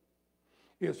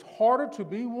is harder to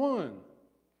be won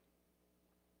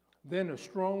than a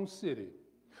strong city.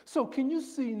 So can you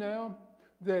see now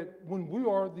that when we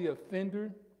are the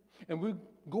offender and we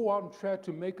go out and try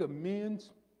to make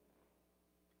amends,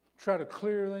 try to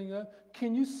clear everything up,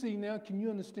 can you see now, can you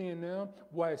understand now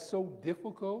why it's so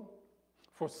difficult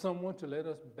for someone to let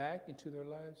us back into their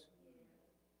lives?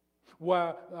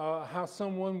 Why, how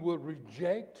someone will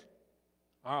reject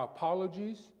our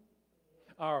apologies,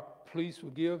 our please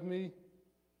forgive me?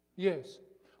 Yes.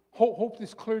 Hope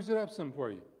this clears it up some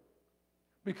for you.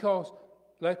 Because,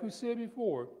 like we said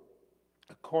before,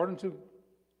 according to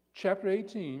chapter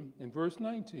 18 and verse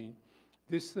 19,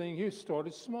 this thing here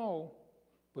started small,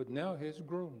 but now it has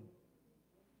grown.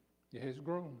 It has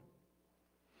grown.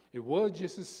 It was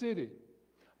just a city.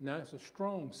 Now it's a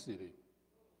strong city.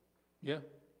 Yeah.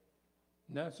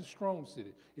 Now it's a strong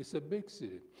city. It's a big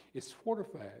city. It's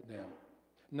fortified now.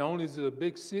 Not only is it a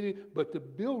big city, but the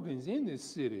buildings in this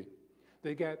city,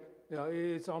 they got,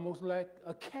 it's almost like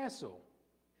a castle.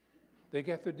 They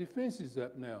got the defenses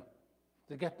up now.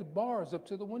 They got the bars up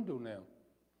to the window now.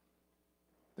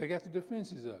 They got the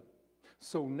defenses up.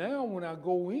 So now when I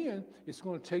go in, it's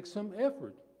going to take some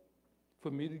effort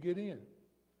for me to get in.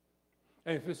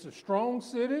 And if it's a strong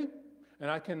city and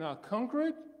I cannot conquer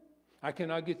it, I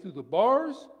cannot get through the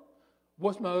bars,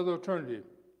 what's my other alternative?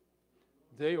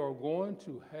 They are going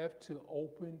to have to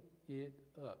open it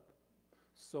up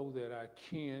so that I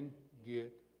can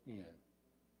get in.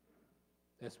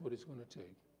 That's what it's going to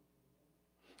take.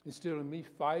 Instead of me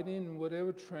fighting and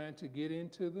whatever, trying to get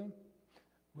into them,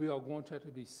 we are going to have to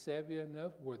be savvy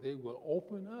enough where they will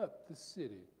open up the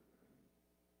city.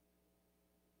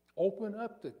 Open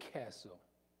up the castle.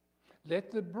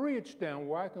 Let the bridge down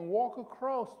where I can walk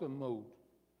across the moat.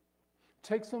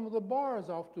 Take some of the bars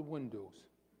off the windows.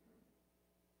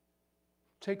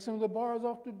 Take some of the bars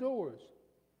off the doors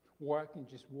where I can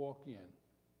just walk in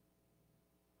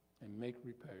and make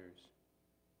repairs.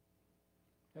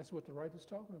 That's what the writer's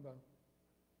talking about.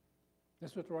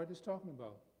 That's what the writer's talking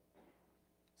about.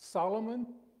 Solomon,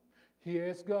 he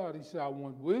asked God, he said, I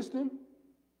want wisdom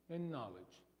and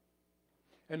knowledge.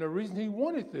 And the reason he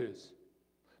wanted this,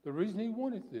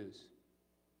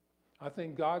 I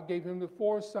think God gave him the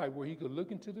foresight where he could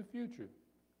look into the future.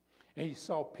 And he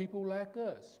saw people like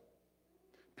us,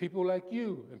 people like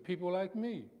you, and people like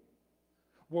me.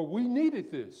 Well, we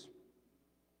needed this.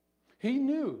 He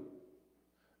knew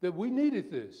that we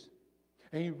needed this.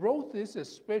 And he wrote this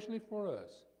especially for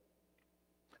us.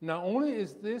 Not only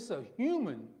is this a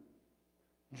human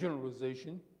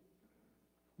generalization,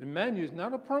 the manual is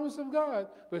not a promise of God,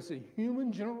 but it's a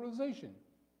human generalization.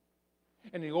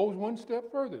 And he goes one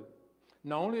step further.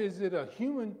 Not only is it a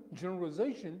human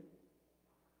generalization,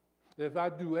 that if I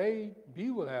do A,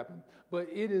 B will happen, but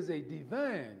it is a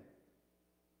divine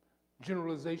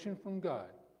generalization from God.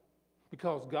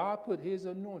 Because God put his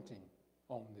anointing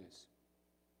on this.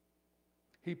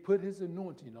 He put his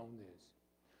anointing on this.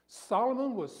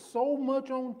 Solomon was so much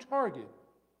on target.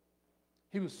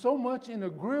 He was so much being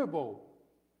agreeable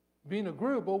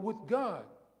with God.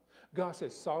 God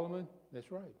said, Solomon,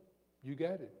 that's right. You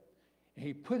got it. And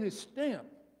he put his stamp.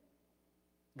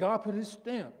 God put his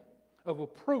stamp of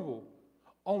approval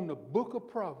on the book of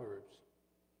Proverbs,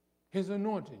 his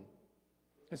anointing.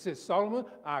 And said, Solomon,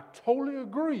 I totally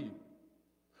agree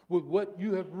with what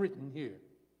you have written here.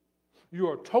 You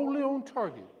are totally on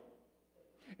target.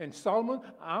 And Solomon,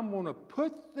 I'm going to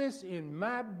put this in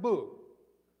my book.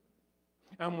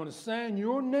 I'm going to sign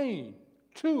your name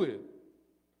to it,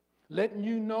 letting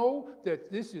you know that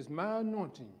this is my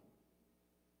anointing.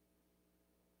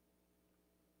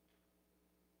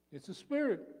 It's a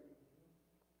spirit.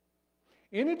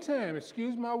 Anytime,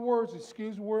 excuse my words,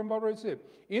 excuse the word I'm about to say,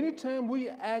 anytime we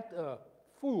act a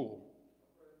fool,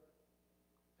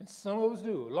 and some of us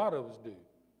do, a lot of us do,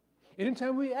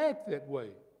 anytime we act that way,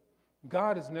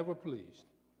 God is never pleased.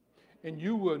 And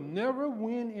you will never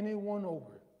win anyone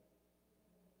over.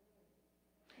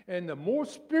 And the more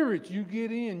spirit you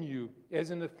get in you as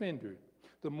an offender,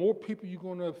 the more people you're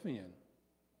going to offend.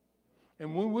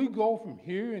 And when we go from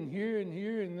here and here and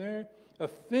here and there,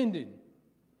 offending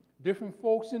different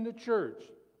folks in the church,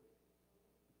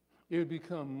 it will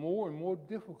become more and more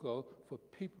difficult for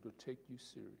people to take you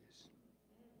serious.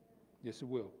 Yes, it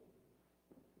will.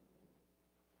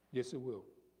 Yes, it will.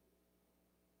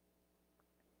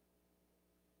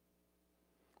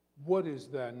 What is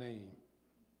thy name?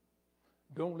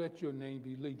 Don't let your name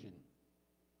be Legion,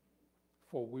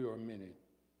 for we are many.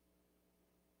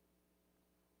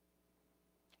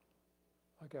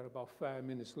 I got about 5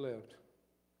 minutes left.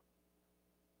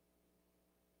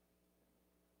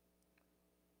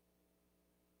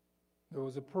 There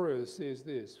was a prayer that says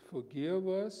this: forgive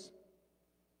us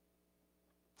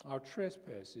our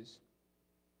trespasses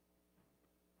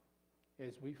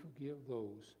as we forgive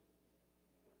those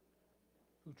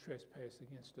who trespass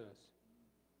against us.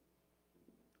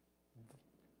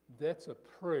 That's a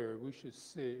prayer we should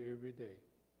say every day.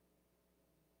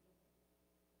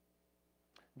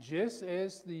 Just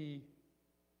as the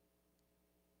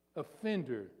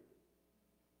offender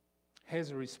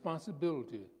has a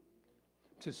responsibility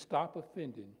to stop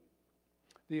offending,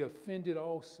 the offended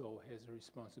also has a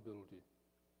responsibility.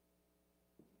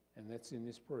 And that's in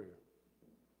this prayer.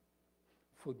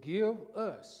 Forgive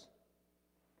us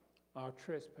our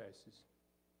trespasses.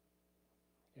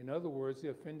 In other words, the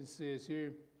offender says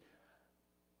here,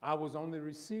 I was on the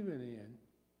receiving end,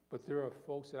 but there are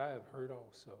folks that I have hurt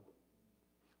also.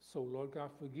 So, Lord God,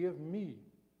 forgive me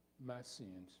my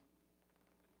sins.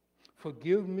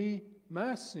 Forgive me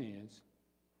my sins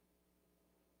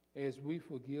as we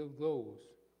forgive those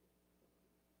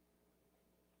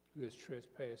who has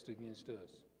trespassed against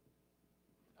us.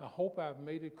 I hope I've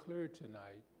made it clear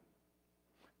tonight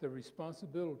the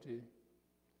responsibility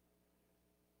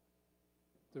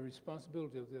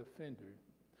of the offender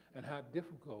and how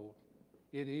difficult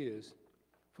it is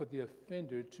for the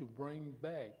offender to bring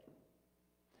back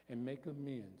and make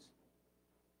amends.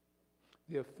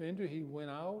 The offender, he went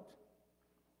out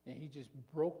and he just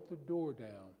broke the door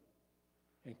down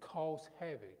and caused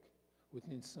havoc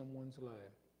within someone's life.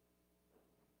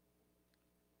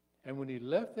 And when he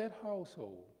left that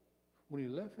household, when he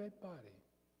left that body,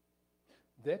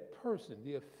 that person,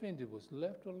 the offender, was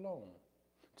left alone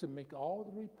to make all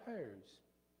the repairs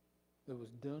that was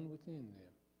done within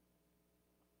them.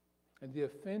 And the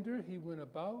offender, he went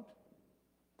about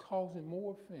causing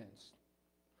more offense,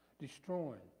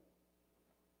 destroying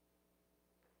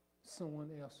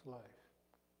someone else's life.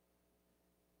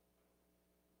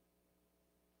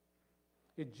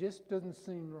 It just doesn't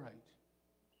seem right.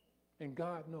 And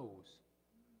God knows.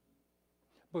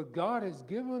 But God has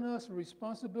given us a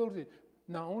responsibility,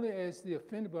 not only as the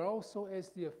offender, but also as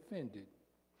the offended.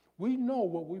 We know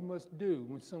what we must do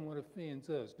when someone offends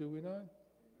us, do we not?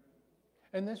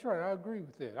 And that's right, I agree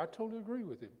with that. I totally agree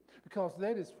with it. Because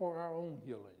that is for our own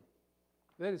healing.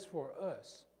 That is for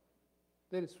us.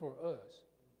 That is for us.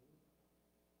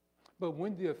 But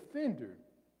when the offender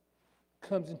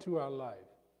comes into our life,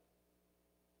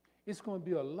 it's going to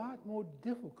be a lot more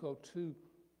difficult to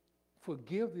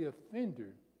forgive the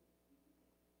offender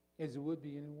as it would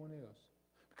be anyone else.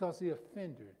 Because the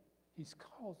offender, he's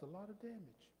caused a lot of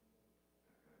damage.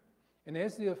 And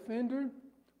as the offender,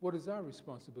 what is our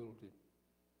responsibility?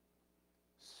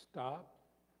 Stop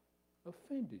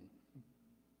offending.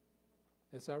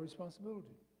 That's our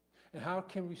responsibility. And how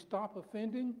can we stop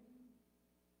offending?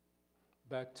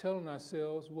 By telling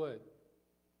ourselves what?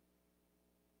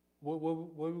 What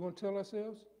are we going to tell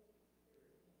ourselves?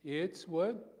 It's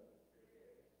what?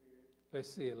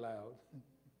 Let's say it loud.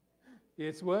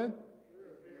 It's what?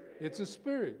 It's a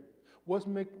spirit. What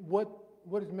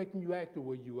is making you act the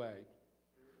way you act?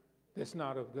 That's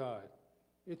not of God.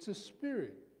 It's a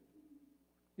spirit.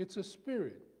 It's a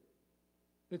spirit.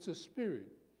 It's a spirit.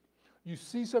 You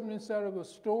see something inside of a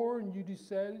store and you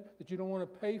decide that you don't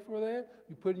want to pay for that.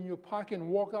 You put it in your pocket and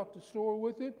walk out the store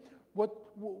with it.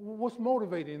 What's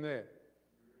motivating that?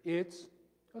 It's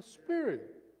a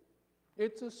spirit.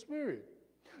 It's a spirit.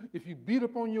 If you beat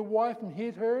up on your wife and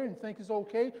hit her and think it's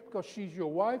okay because she's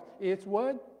your wife, it's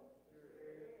what?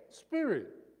 Spirit.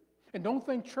 And don't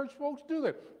think church folks do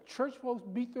that. Church folks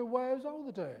beat their wives all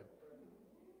the time.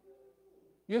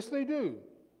 Yes, they do.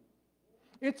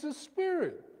 It's a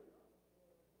spirit.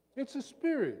 It's a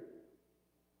spirit.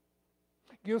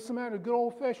 Give somebody a good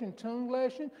old-fashioned tongue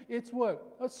lashing. It's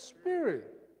what? A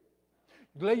spirit.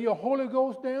 Lay your Holy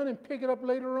Ghost down and pick it up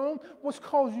later on. What's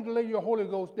caused you to lay your Holy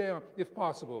Ghost down, if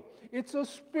possible? It's a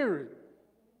spirit.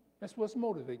 That's what's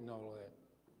motivating all of that.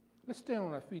 Let's stand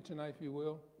on our feet tonight, if you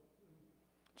will.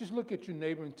 Just look at your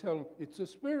neighbor and tell them, it's a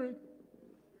spirit.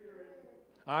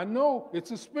 I know,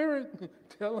 it's a spirit.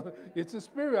 Tell them, it's a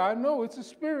spirit. I know, it's a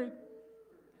spirit.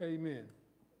 Amen.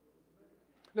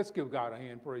 Let's give God a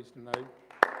hand praise tonight.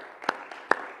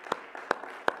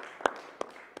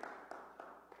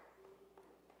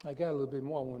 I got a little bit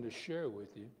more I wanted to share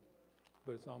with you,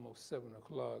 but it's almost 7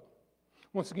 o'clock.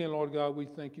 Once again, Lord God, we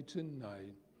thank you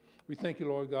tonight. We thank you,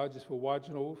 Lord God, just for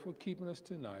watching over, for keeping us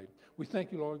tonight. We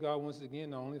thank you, Lord God, once again,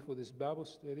 not only for this Bible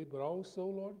study, but also,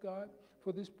 Lord God,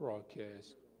 for this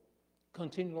broadcast.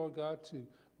 Continue, Lord God, to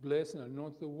bless and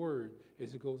anoint the word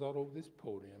as it goes out over this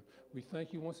podium. We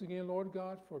thank you once again, Lord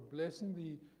God, for blessing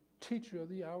the teacher of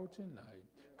the hour tonight.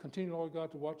 Continue, Lord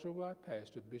God, to watch over our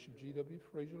pastor, Bishop G.W.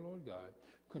 Frazier, Lord God.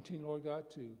 Continue, Lord God,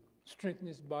 to strengthen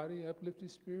his body, uplift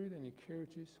his spirit, and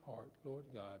encourage his heart, Lord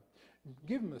God.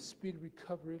 Give him a speedy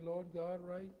recovery, Lord God,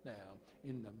 right now,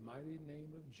 in the mighty name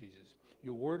of Jesus.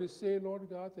 Your word is said, Lord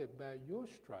God, that by your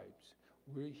stripes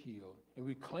we're healed. And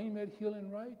we claim that healing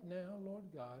right now, Lord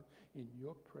God, in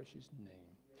your precious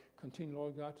name. Continue,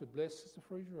 Lord God, to bless Sister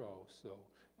Frazier also.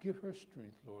 Give her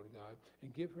strength, Lord God,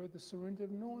 and give her the surrender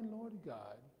of knowing, Lord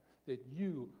God, that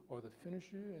you are the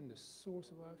finisher and the source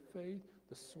of our faith,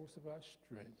 the source of our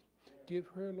strength. Give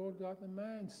her, Lord God, the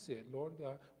mindset, Lord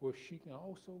God, where she can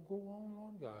also go on,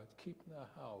 Lord God, keeping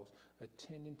the house,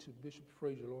 attending to Bishop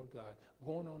Frazier, Lord God,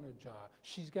 going on her job.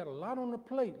 She's got a lot on her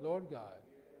plate, Lord God.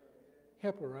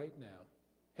 Help her right now.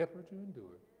 Help her to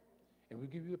endure. And we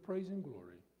give you the praise and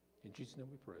glory. In Jesus' name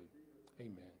we pray.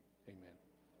 Amen. Amen.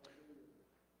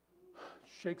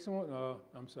 Shake someone.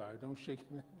 I'm sorry, don't shake.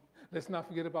 Let's not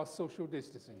forget about social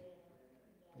distancing.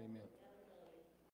 Amen.